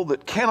people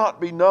that cannot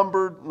be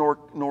numbered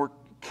nor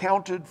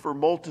counted for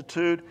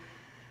multitude.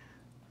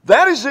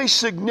 That is a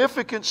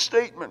significant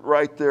statement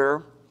right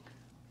there.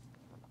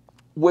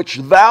 Which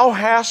thou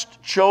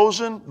hast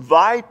chosen,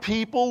 thy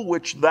people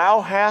which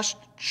thou hast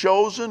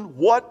chosen.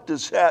 What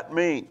does that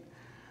mean?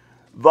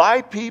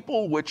 Thy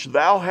people which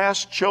thou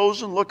hast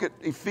chosen. Look at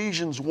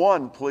Ephesians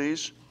 1,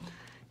 please.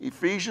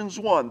 Ephesians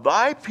 1.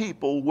 Thy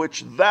people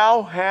which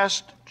thou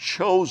hast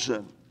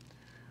chosen.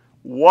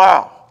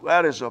 Wow,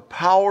 that is a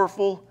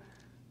powerful,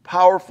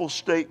 powerful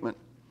statement.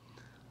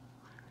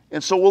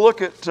 And so we'll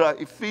look at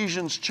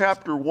Ephesians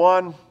chapter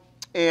 1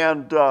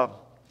 and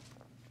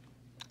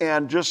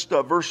just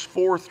verse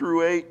 4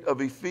 through 8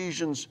 of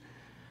Ephesians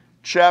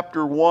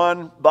chapter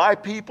 1. Thy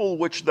people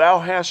which thou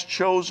hast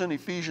chosen,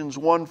 Ephesians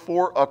 1,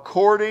 4,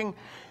 according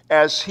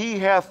as He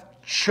hath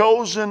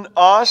chosen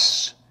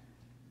us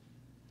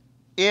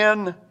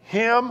in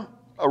Him,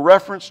 a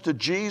reference to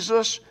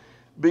Jesus,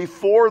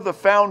 before the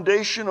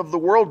foundation of the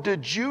world.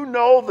 Did you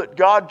know that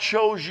God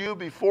chose you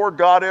before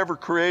God ever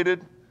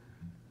created?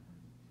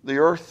 the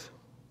earth?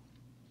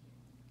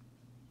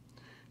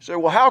 You say,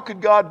 well, how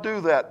could God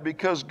do that?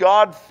 Because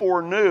God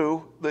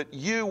foreknew that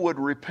you would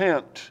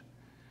repent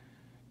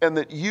and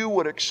that you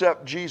would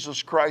accept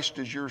Jesus Christ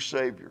as your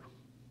Savior.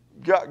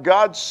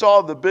 God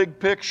saw the big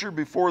picture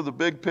before the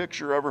big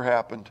picture ever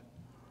happened.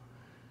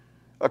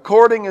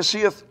 According as He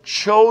hath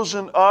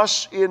chosen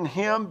us in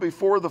Him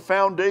before the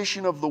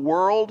foundation of the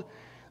world,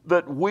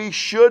 that we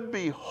should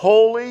be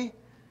holy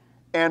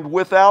and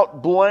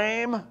without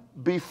blame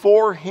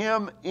before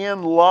Him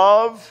in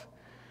love.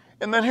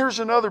 And then here's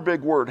another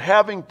big word,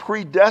 having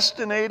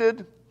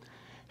predestinated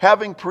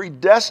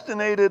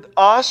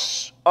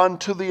us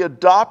unto the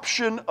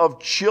adoption of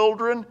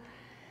children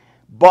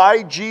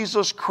by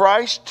Jesus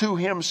Christ to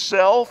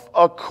Himself,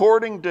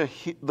 according to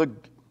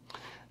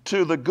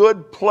the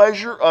good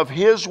pleasure of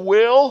His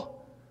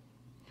will,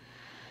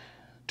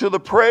 to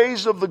the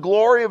praise of the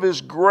glory of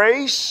His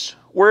grace,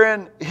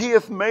 wherein He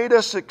hath made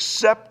us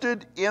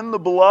accepted in the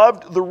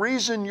Beloved. The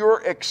reason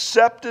you're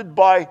accepted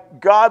by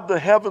God the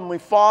Heavenly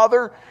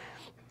Father,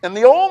 and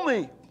the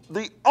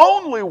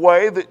only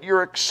way that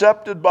you're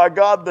accepted by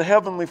God the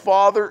Heavenly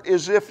Father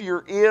is if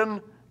you're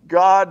in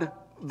God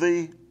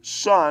the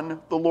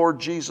Son, the Lord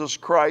Jesus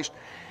Christ.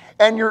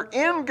 And you're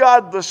in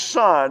God the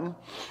Son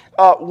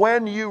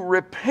when you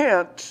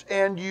repent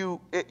and you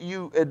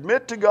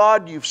admit to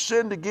God you've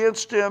sinned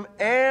against Him,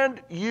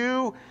 and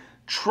you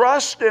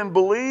trust and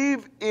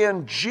believe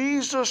in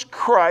Jesus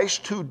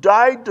Christ who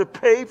died to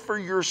pay for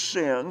your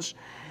sins,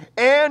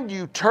 and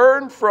you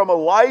turn from a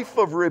life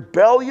of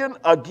rebellion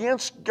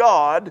against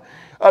God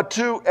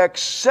to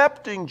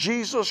accepting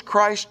Jesus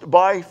Christ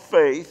by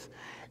faith,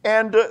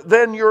 and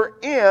then you're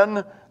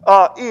in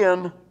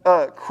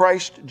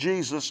Christ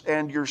Jesus,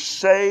 and you're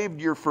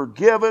saved, you're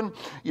forgiven,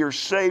 you're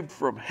saved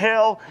from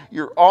hell,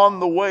 you're on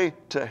the way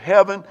to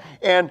heaven,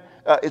 and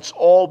it's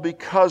all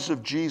because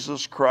of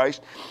Jesus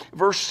Christ.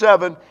 Verse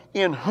 7,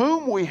 in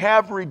whom we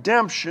have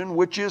redemption,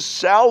 which is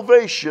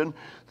salvation,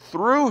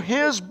 through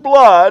His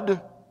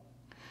blood,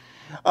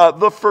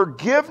 the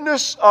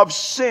forgiveness of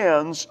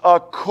sins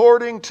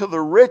according to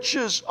the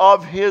riches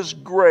of His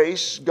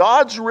grace,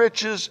 God's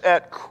riches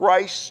at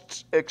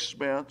Christ's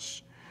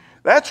expense.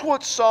 That's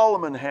what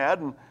Solomon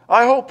had, and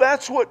I hope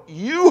that's what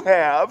you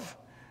have.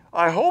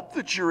 I hope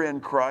that you're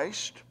in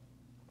Christ.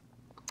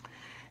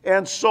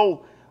 And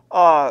so,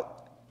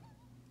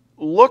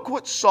 look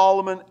what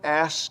Solomon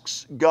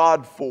asks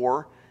God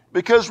for,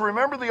 because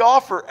remember the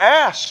offer,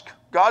 ask.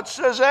 God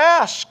says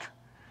ask.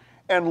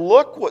 And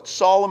look what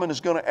Solomon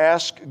is going to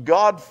ask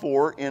God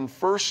for in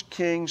 1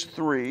 Kings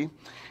 3.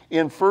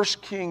 In 1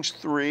 Kings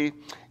 3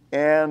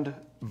 and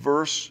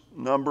verse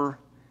number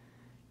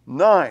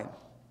 9.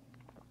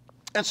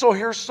 And so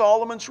here's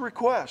Solomon's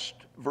request.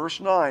 Verse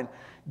 9.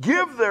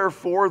 Give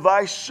therefore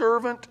thy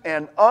servant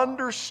an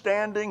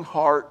understanding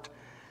heart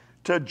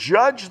to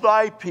judge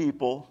thy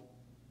people,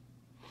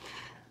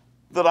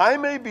 that I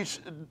may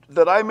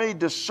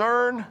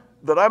discern,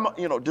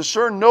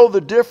 know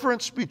the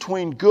difference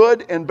between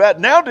good and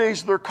bad.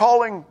 Nowadays they're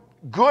calling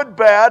good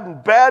bad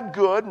and bad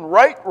good and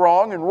right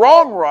wrong and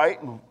wrong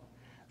right. And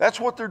that's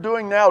what they're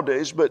doing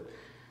nowadays. But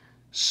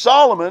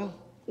Solomon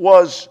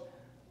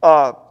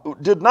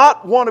did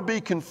not want to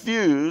be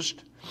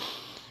confused.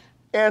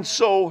 And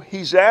so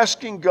he's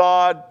asking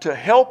God to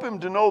help him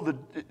to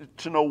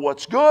know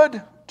what's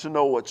good, to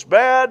know what's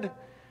bad.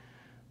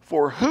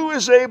 For who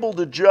is able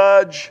to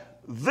judge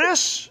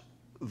this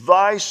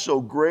thy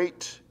so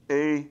great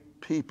a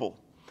people?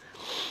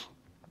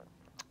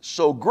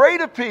 So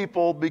great a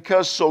people,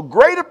 because so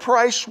great a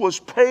price was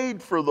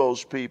paid for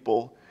those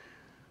people.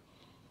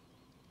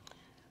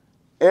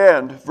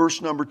 And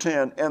verse number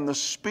 10, and the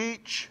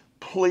speech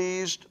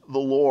pleased the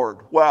Lord.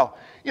 Wow.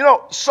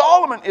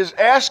 Solomon is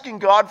asking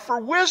God for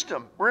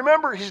wisdom.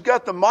 Remember, he's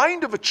got the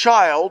mind of a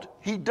child.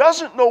 He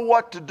doesn't know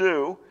what to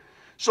do.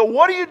 So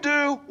what do you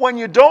do when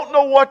you don't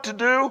know what to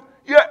do?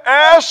 You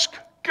ask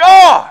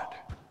God.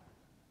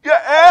 You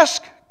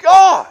ask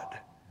God.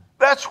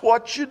 That's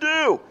what you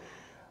do.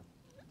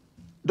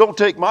 Don't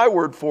take my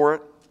word for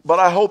it, but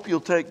I hope you'll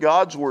take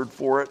God's word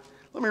for it.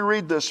 Let me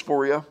read this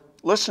for you.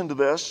 Listen to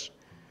this.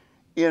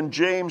 In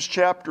James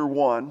chapter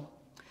 1,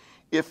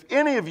 if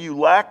any of you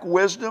lack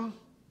wisdom,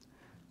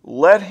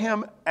 let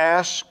him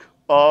ask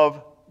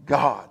of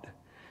God,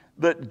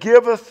 that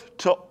giveth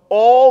to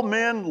all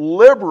men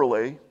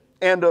liberally,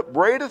 and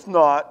upbraideth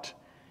not,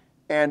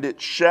 and it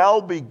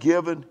shall be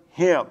given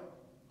him.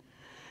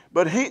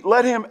 But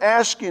let him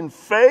ask in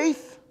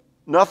faith,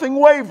 nothing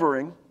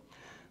wavering.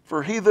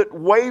 For he that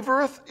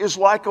wavereth is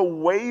like a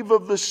wave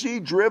of the sea,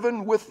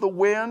 driven with the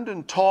wind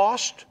and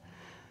tossed.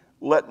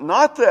 Let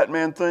not that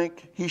man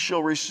think he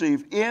shall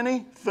receive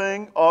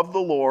anything of the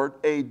Lord.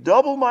 A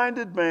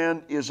double-minded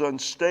man is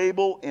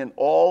unstable in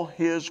all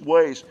his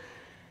ways.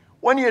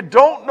 When you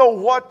don't know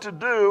what to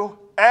do,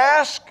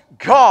 ask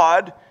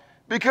God,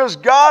 because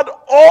God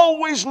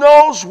always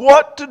knows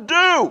what to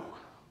do.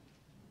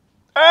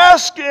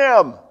 Ask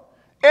Him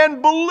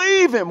and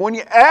believe Him. When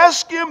you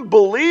ask Him,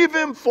 believe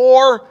Him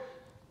for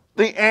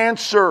the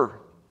answer.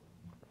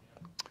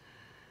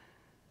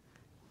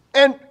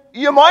 And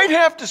you might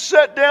have to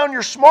set down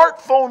your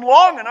smartphone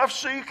long enough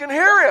so you can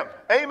hear Him.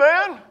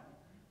 Amen?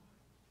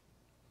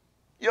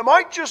 You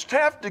might just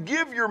have to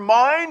give your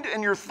mind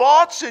and your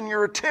thoughts and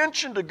your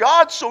attention to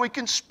God so He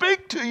can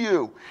speak to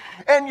you.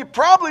 And you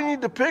probably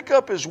need to pick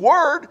up His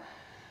Word,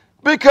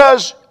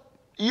 because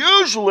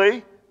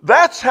usually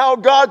that's how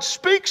God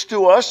speaks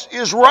to us,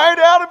 is right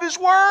out of His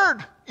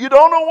Word. You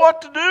don't know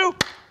what to do?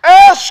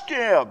 Ask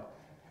Him.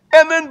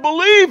 And then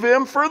believe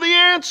Him for the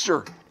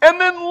answer. And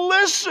then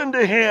listen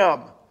to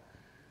Him.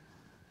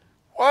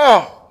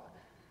 Wow.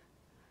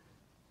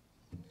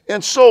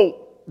 And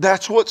so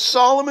that's what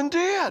Solomon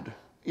did,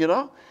 you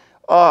know.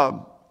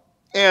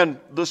 And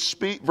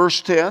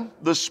verse 10,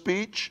 the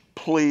speech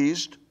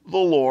pleased the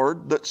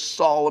Lord that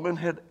Solomon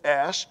had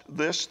asked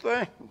this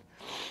thing.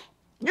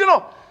 You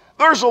know,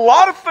 there's a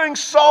lot of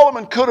things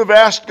Solomon could have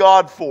asked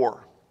God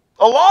for.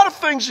 A lot of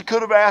things he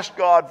could have asked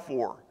God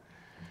for.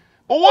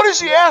 But what does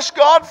he ask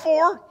God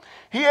for?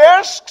 He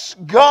asks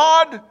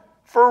God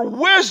for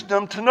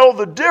wisdom to know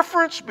the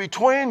difference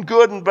between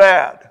good and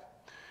bad.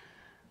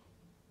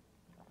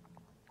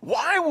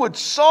 Why would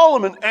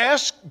Solomon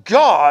ask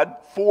God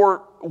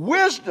for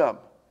wisdom?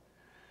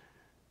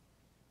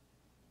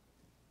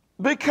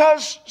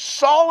 Because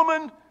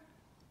Solomon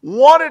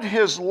wanted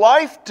his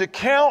life to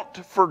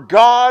count for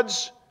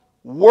God's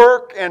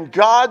work and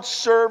God's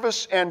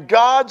service and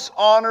God's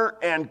honor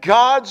and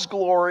God's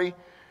glory,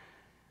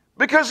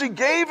 because he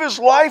gave his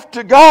life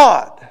to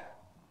God.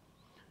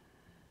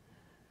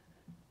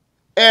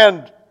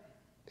 And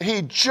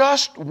he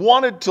just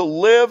wanted to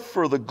live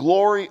for the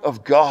glory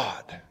of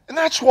God. And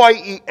that's why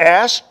he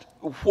asked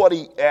what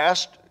he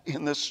asked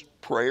in this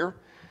prayer.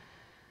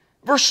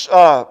 Verse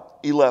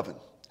 11.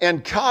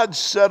 And God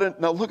said,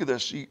 now look at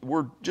this.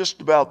 We're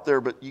just about there,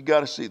 but you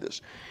got to see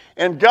this.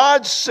 And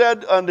God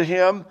said unto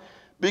him,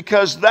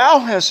 because thou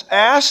hast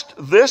asked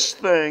this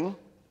thing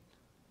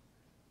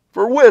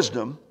for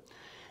wisdom,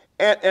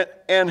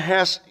 and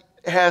hast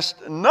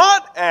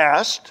not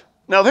asked.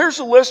 Now there's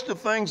a list of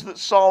things that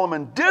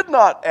Solomon did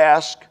not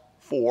ask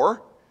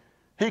for.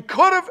 He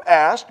could have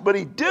asked, but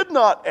he did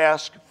not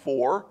ask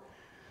for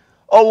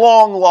a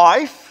long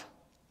life.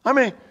 I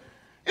mean,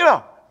 you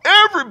know,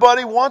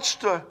 everybody wants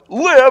to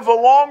live a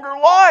longer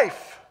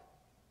life.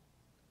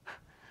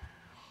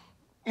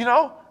 You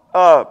know,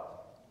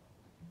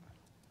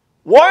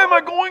 why am I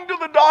going to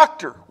the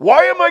doctor?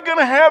 Why am I going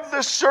to have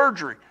this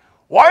surgery?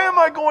 Why am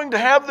I going to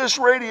have this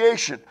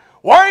radiation?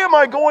 Why am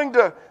I going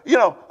to,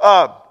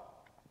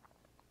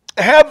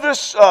 have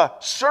this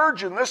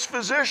surgeon, this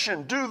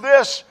physician do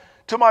this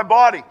to my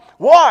body?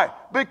 Why?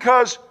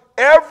 Because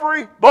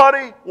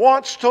everybody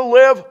wants to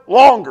live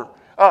longer.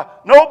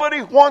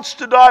 Nobody wants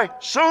to die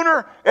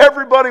sooner.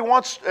 Nobody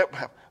wants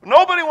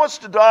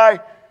to die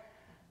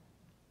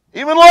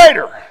even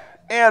later.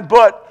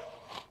 But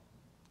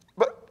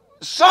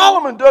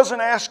Solomon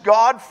doesn't ask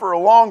God for a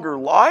longer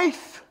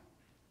life.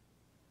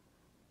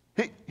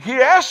 He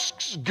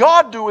asks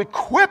God to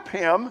equip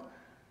him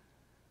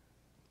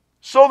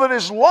so that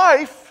his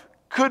life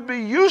could be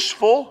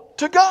useful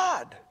to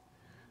God,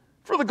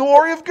 for the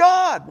glory of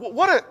God.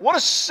 What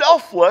a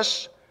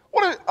selfless,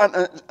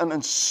 an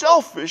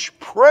unselfish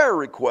prayer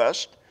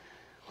request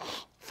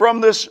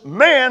from this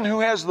man who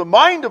has the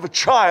mind of a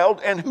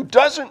child and who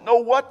doesn't know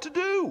what to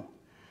do.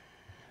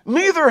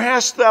 Neither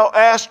hast thou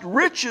asked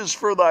riches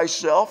for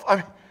thyself.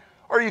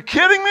 Are you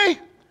kidding me?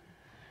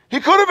 He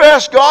could have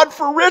asked God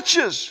for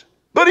riches,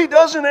 but he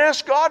doesn't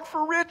ask God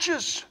for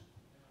riches.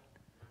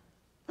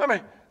 I mean,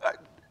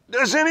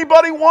 does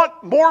anybody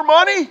want more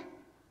money?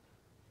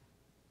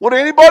 Would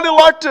anybody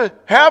like to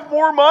have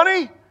more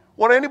money?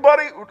 Would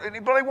anybody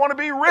want to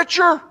be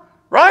richer?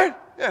 Right?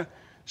 Yeah.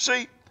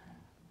 See,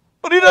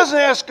 but he doesn't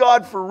ask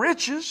God for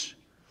riches.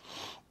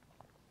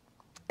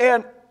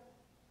 And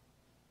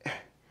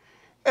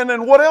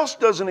then what else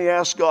doesn't he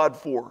ask God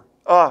for?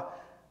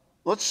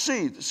 Let's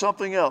see,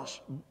 something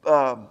else.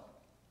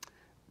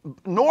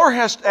 Nor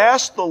hast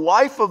asked the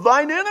life of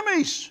thine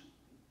enemies.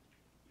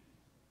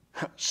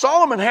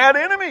 Solomon had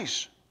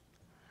enemies.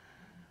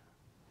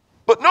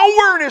 But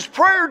nowhere in his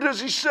prayer does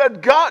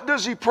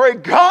he pray,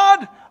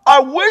 God,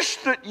 I wish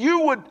you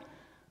would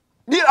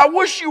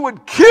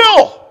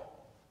kill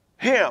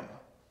him,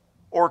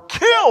 or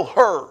kill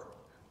her,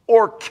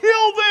 or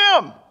kill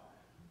them,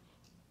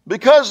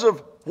 because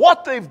of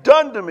what they've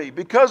done to me,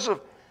 because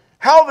of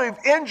how they've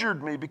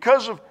injured me,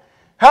 because of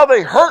how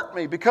they hurt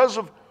me, because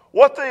of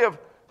what they have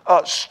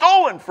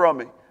stolen from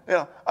me. You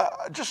know,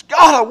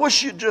 God, I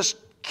wish you'd just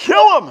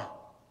kill them.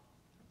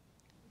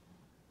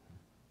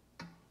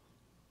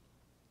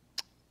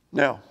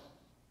 Now,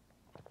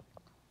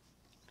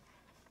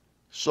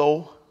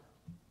 so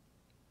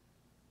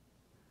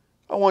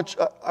I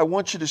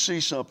want you to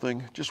see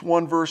something. Just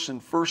one verse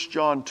in 1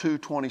 John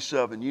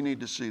 2:27. You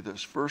need to see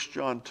this. 1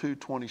 John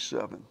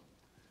 2:27.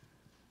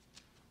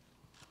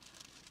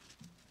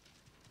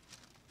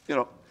 You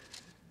know,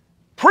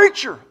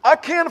 preacher, I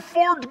can't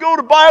afford to go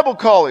to Bible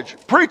college.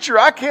 Preacher,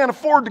 I can't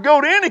afford to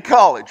go to any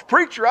college.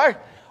 Preacher, I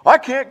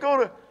can't go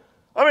to,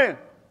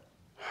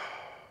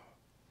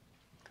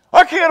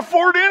 I can't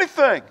afford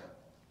anything.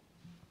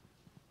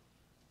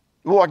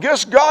 Well, I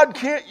guess God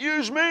can't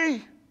use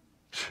me.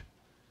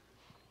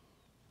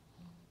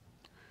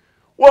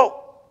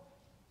 Well,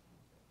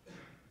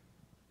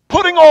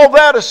 putting all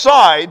that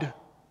aside,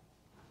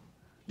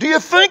 do you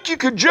think you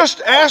could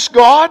just ask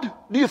God?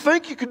 Do you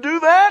think you could do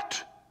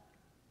that?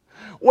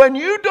 When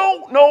you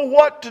don't know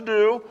what to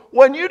do,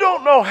 when you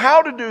don't know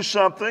how to do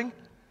something,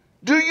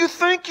 do you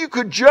think you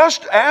could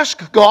just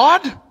ask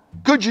God?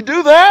 Could you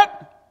do that?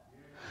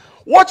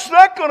 What's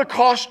that going to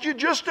cost you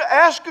just to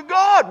ask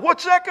God?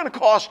 What's that going to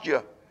cost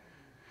you?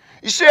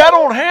 You see, I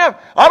don't have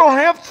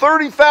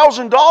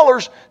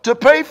 $30,000 to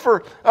pay for,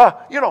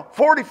 $40,000,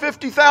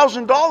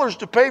 $50,000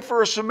 to pay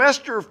for a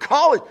semester of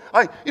college.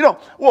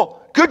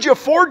 Well, could you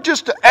afford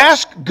just to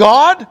ask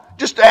God?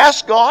 Just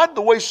ask God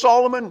the way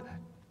Solomon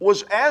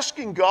was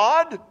asking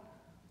God?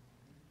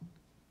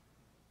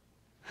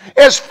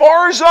 As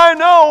far as I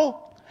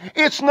know,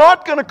 it's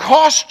not going to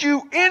cost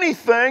you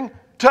anything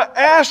to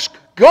ask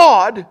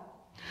God,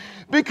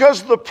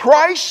 because the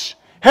price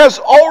has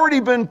already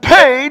been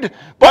paid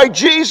by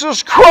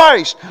Jesus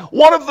Christ.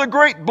 One of the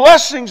great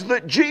blessings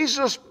that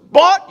Jesus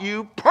bought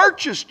you,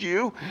 purchased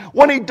you,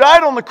 when He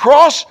died on the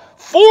cross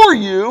for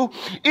you,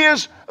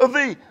 is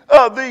the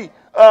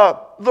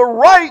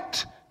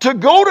right to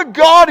go to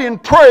God in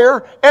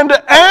prayer and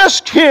to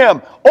ask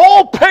Him,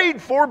 all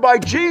paid for by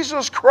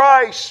Jesus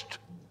Christ,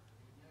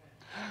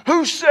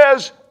 who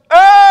says,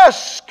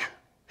 ask.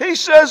 He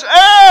says,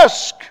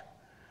 ask,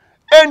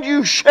 and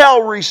you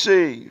shall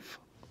receive.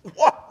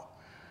 Wow.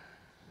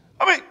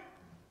 I mean,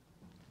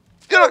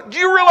 do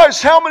you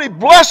realize how many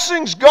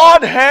blessings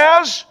God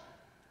has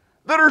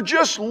that are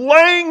just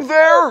laying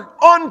there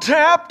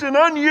untapped and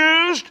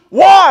unused?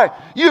 Why?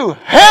 You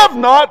have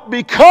not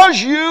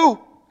because you,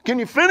 can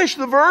you finish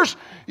the verse?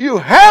 You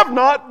have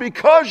not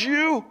because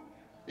you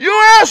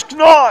ask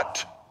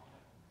not.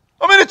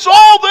 I mean, it's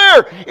all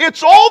there.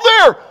 It's all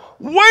there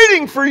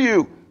waiting for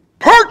you,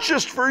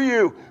 purchased for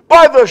you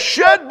by the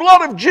shed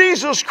blood of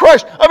Jesus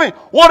Christ. I mean,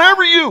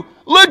 whatever you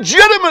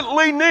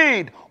legitimately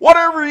need,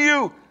 whatever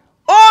you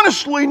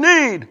honestly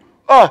need,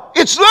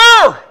 it's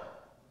there.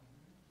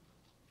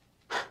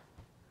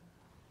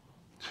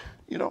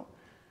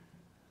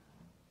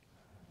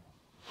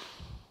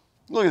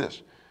 Look at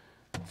this.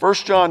 1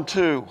 John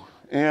 2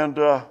 and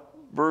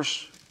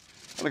verse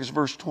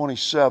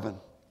 27.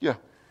 Yeah.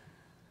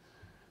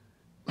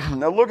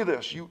 Now look at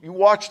this. You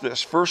watch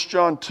this. 1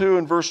 John 2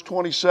 and verse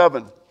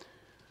 27.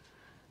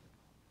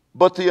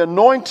 But the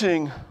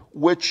anointing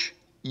which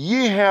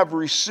ye have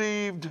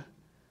received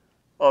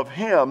of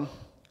Him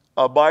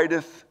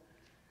abideth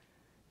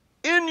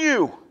in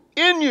you,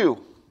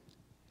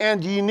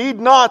 and ye need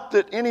not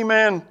that any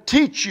man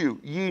teach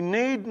you. Ye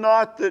need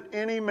not that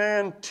any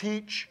man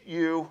teach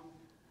you.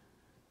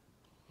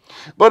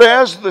 But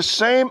as the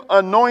same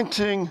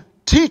anointing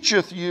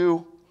teacheth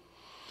you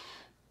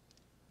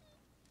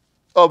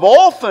of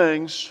all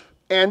things,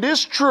 and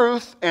is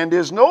truth, and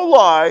is no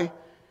lie,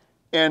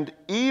 and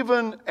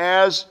even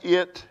as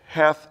it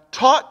hath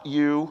taught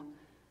you,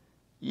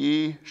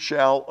 ye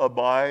shall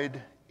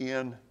abide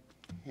in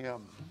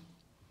Him.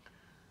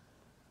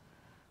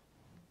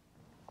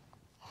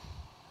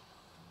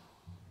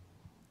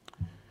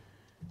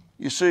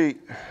 You see,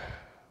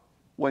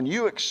 when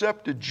you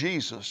accepted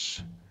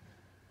Jesus,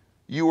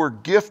 you were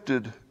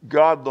gifted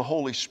God the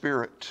Holy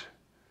Spirit,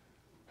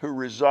 who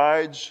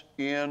resides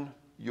in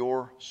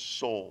your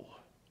soul.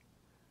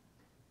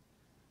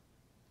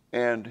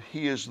 And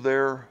He is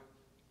there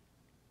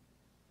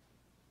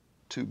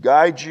to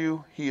guide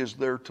you. He is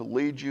there to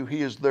lead you.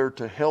 He is there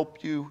to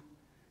help you.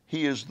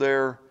 He is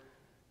there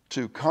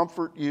to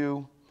comfort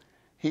you.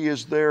 He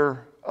is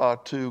there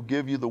to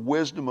give you the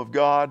wisdom of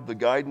God, the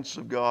guidance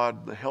of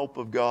God, the help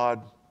of God.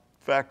 In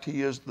fact,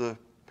 He is the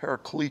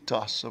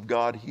Parakletos of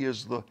God. He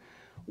is the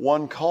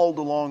one called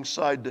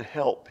alongside to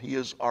help. He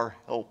is our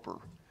helper.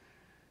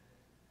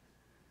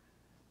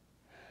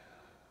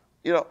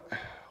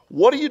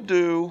 What do you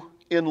do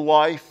in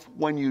life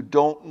when you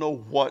don't know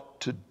what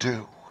to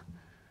do?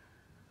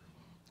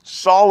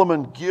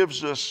 Solomon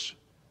gives us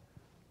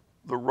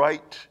the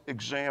right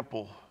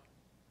example.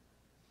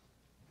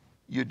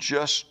 You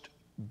just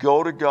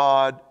go to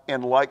God,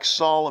 and like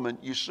Solomon,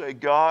 you say,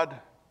 God,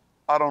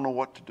 I don't know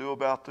what to do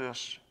about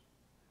this.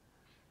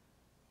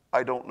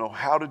 I don't know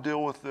how to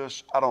deal with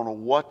this. I don't know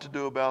what to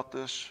do about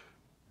this.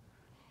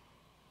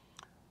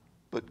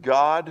 But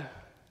God,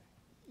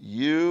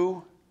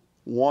 you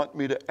want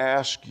me to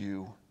ask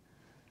you,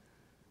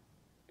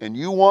 and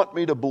you want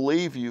me to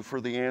believe you for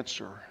the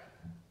answer.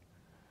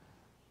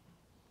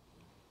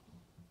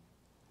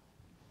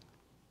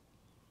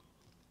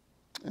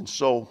 And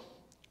so,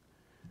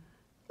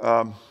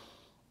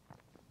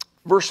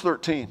 verse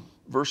 13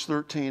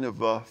 of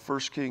 1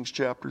 Kings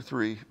chapter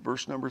 3,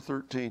 verse number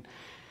 13.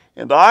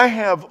 And I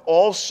have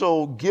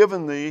also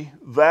given thee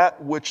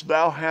that which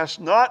thou hast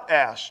not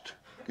asked.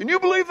 Can you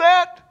believe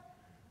that?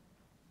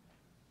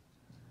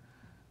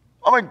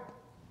 I mean,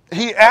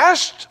 he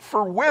asked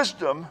for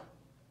wisdom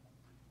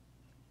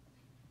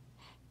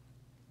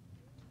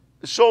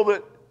so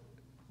that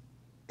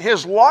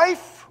his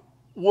life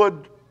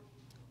would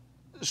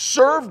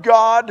serve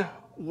God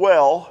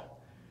well.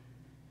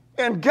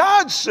 And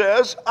God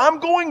says, I'm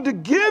going to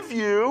give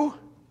you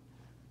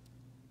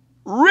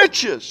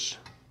riches.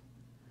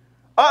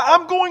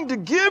 I'm going to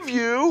give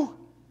you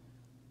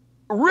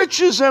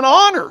riches and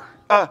honor,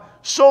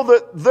 so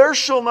that there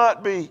shall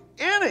not be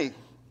any,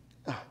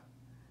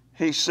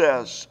 he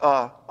says,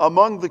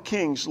 among the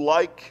kings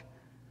like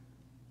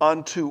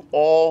unto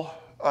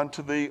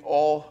thee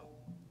all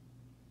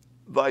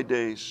thy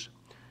days.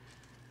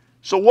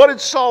 So what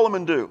did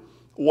Solomon do?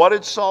 What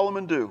did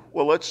Solomon do?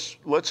 Well,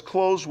 let's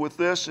close with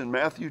this in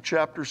Matthew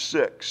chapter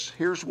 6.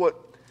 Here's what,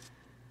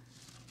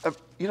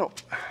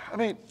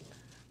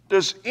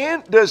 does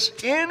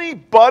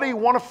anybody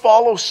want to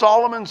follow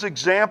Solomon's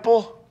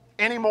example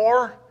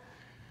anymore?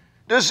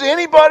 Does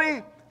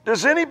anybody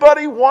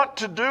want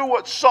to do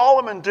what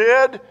Solomon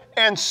did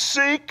and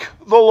seek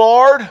the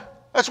Lord?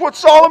 That's what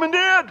Solomon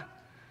did.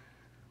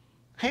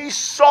 He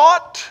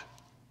sought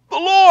the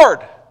Lord.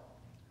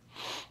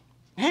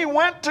 He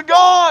went to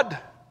God.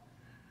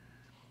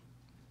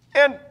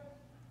 And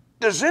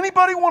does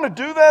anybody want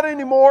to do that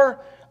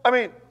anymore? I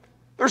mean,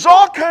 there's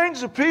all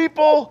kinds of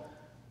people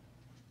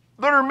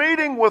that are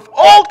meeting with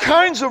all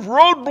kinds of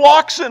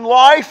roadblocks in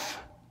life.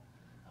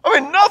 I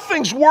mean,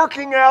 nothing's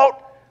working out.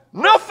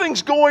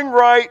 Nothing's going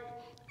right.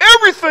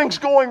 Everything's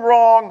going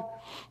wrong.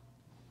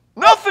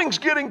 Nothing's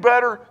getting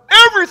better.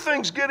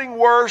 Everything's getting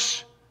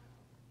worse.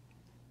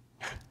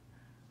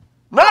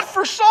 Not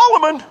for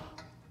Solomon.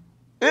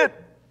 It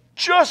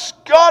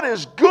just got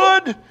as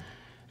good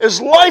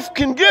as life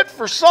can get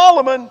for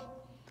Solomon.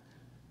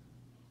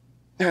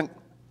 And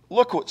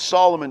look what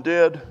Solomon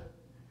did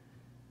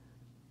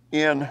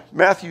in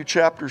Matthew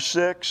chapter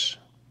 6.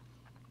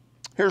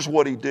 Here's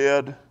what he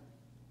did.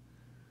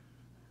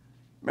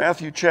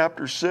 Matthew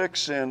chapter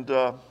 6 and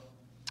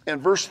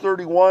verse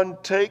 31,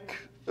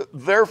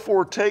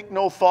 therefore take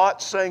no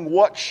thought, saying,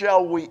 what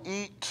shall we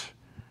eat?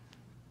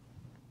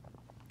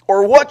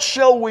 Or what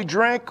shall we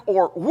drink?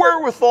 Or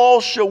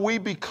wherewithal shall we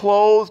be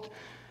clothed?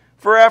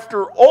 For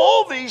after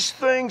all these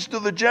things do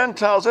the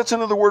Gentiles, that's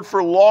another word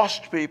for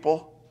lost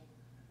people,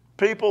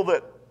 people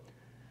that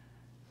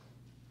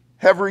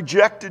have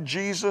rejected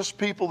Jesus,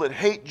 people that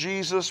hate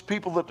Jesus,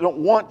 people that don't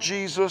want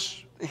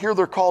Jesus. Here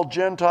they're called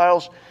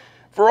Gentiles.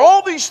 For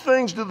all these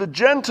things do the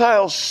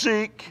Gentiles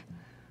seek,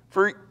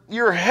 for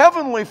your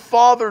heavenly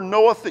Father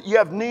knoweth that you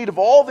have need of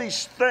all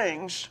these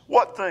things.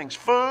 What things?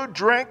 Food,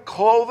 drink,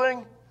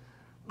 clothing,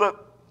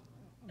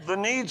 the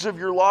needs of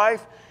your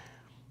life.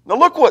 Now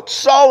look what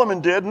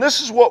Solomon did, and this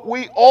is what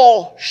we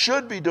all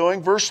should be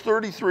doing. Verse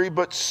 33,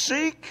 but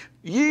seek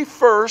ye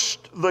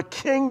first the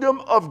kingdom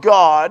of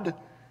God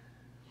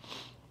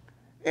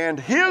and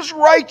His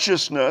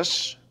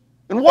righteousness.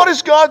 And what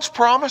is God's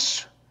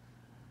promise?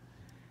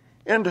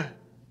 And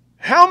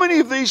how many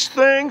of these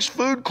things,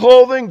 food,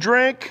 clothing,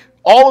 drink,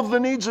 all of the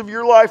needs of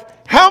your life,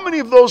 how many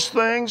of those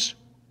things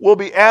will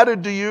be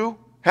added to you?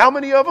 How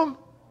many of them?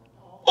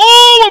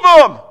 All of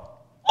them!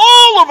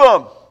 All of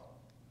them!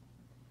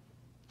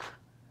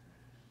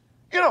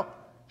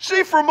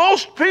 See, for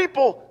most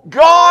people,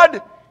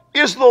 God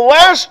is the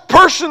last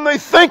person they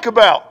think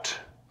about.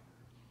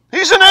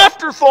 He's an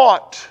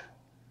afterthought.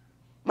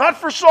 Not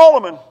for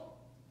Solomon.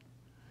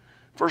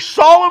 For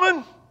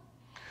Solomon,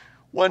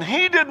 when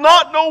he did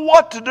not know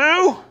what to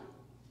do,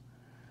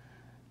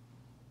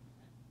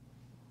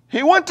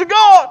 he went to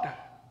God.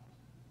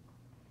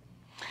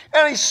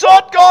 And he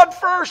sought God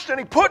first, and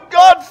he put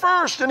God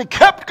first, and he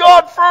kept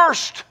God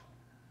first.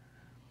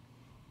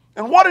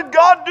 And what did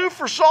God do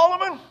for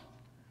Solomon?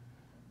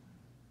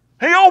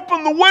 He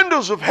opened the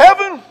windows of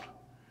heaven,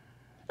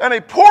 and he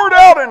poured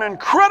out an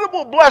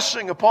incredible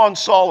blessing upon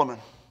Solomon.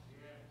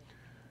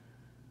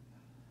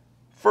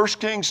 1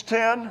 Kings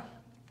 10,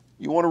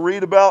 you want to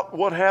read about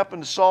what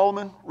happened to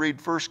Solomon? Read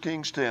 1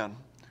 Kings 10.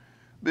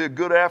 Be a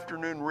good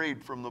afternoon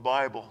read from the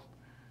Bible.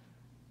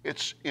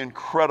 It's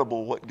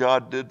incredible what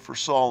God did for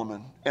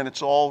Solomon, and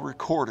it's all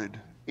recorded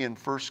in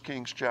 1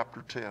 Kings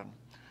chapter 10.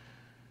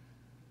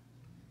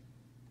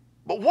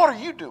 But what are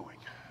you doing?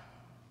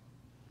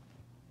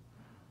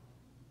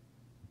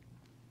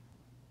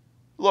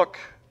 Look,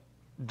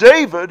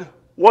 David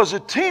was a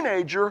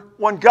teenager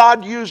when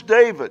God used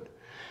David.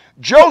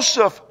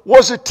 Joseph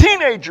was a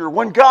teenager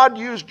when God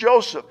used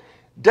Joseph.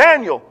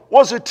 Daniel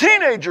was a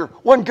teenager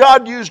when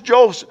God used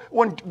Joseph,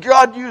 when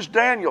God used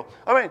Daniel.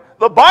 I mean,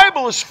 the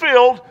Bible is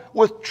filled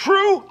with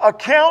true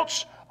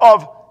accounts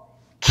of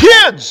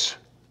kids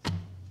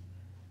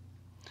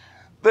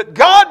that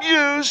God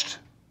used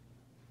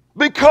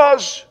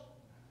because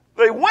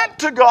they went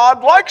to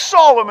God like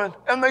Solomon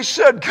and they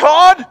said,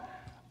 God,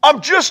 I'm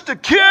just a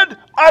kid.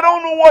 I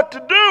don't know what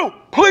to do.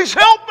 Please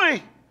help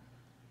me.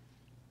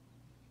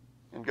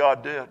 And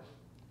God did.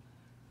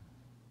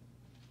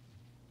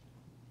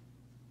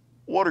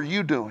 What are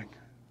you doing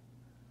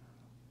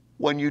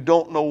when you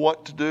don't know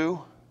what to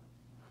do?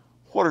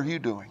 What are you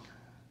doing?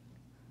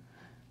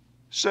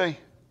 Say,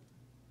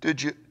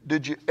 did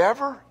you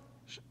ever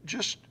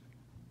just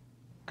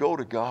go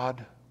to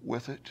God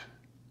with it?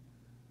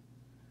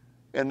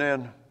 And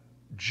then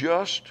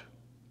just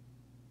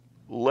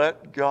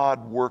let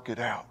God work it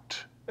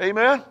out.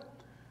 Amen?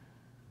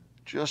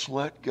 Just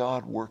let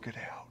God work it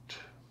out.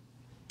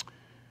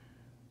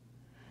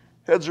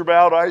 Heads are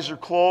bowed, eyes are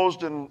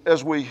closed, and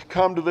as we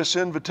come to this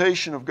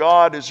invitation of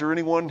God, is there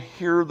anyone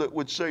here that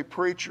would say,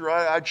 Preacher,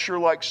 I'd sure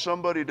like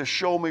somebody to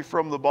show me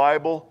from the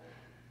Bible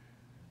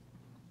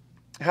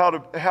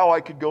how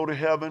I could go to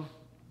heaven?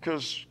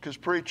 Because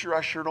Preacher, I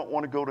sure don't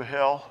want to go to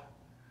hell.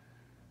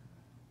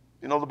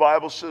 You know, the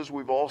Bible says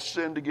we've all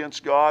sinned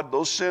against God.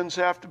 Those sins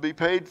have to be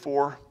paid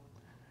for.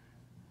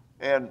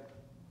 And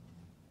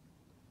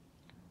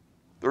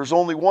there's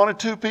only one of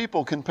two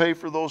people can pay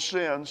for those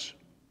sins.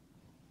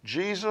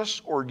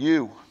 Jesus or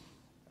you.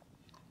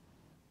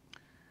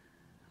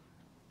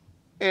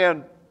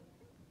 And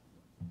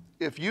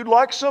if you'd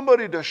like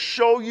somebody to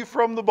show you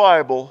from the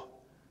Bible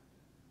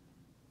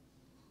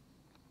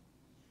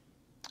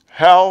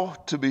how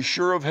to be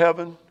sure of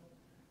heaven,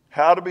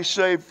 how to be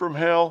saved from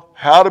hell,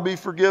 how to be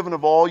forgiven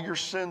of all your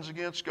sins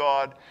against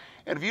God,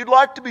 and if you'd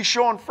like to be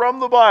shown from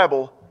the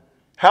Bible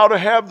how to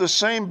have the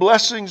same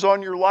blessings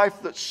on your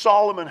life that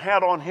Solomon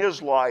had on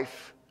his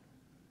life,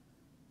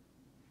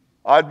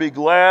 I'd be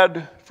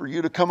glad for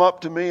you to come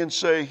up to me and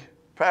say,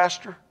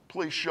 Pastor,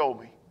 please show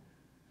me.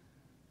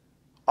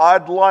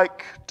 I'd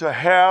like to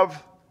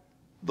have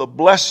the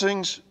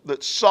blessings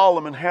that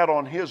Solomon had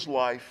on his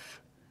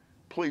life.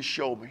 Please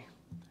show me.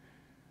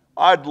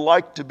 I'd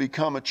like to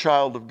become a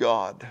child of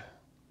God.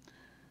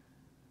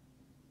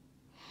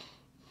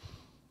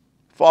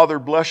 Father,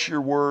 bless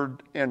your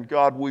word, and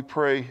God, we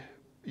pray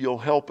you'll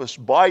help us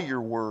by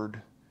your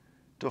word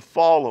to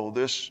follow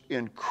this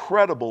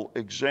incredible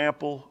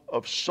example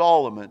of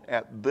Solomon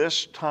at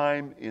this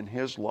time in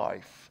his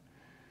life.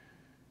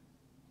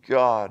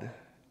 God,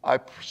 I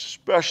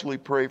especially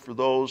pray for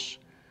those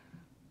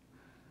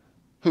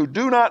who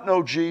do not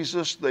know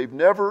Jesus. They've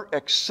never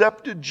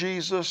accepted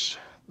Jesus.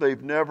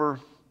 They've never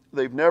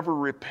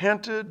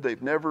repented.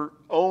 They've never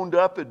owned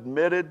up,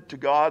 admitted to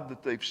God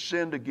that they've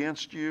sinned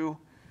against you.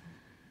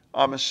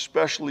 I'm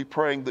especially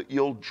praying that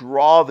you'll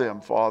draw them,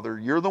 Father.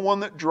 You're the one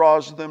that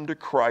draws them to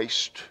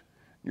Christ.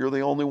 You're the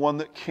only one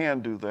that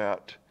can do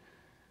that.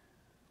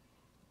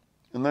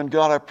 And then,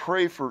 God, I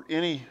pray for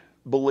any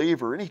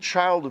believer, any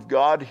child of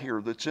God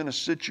here that's in a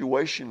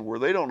situation where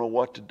they don't know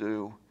what to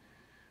do.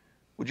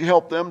 Would you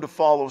help them to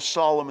follow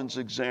Solomon's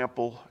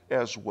example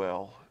as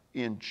well?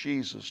 In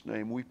Jesus'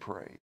 name we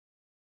pray.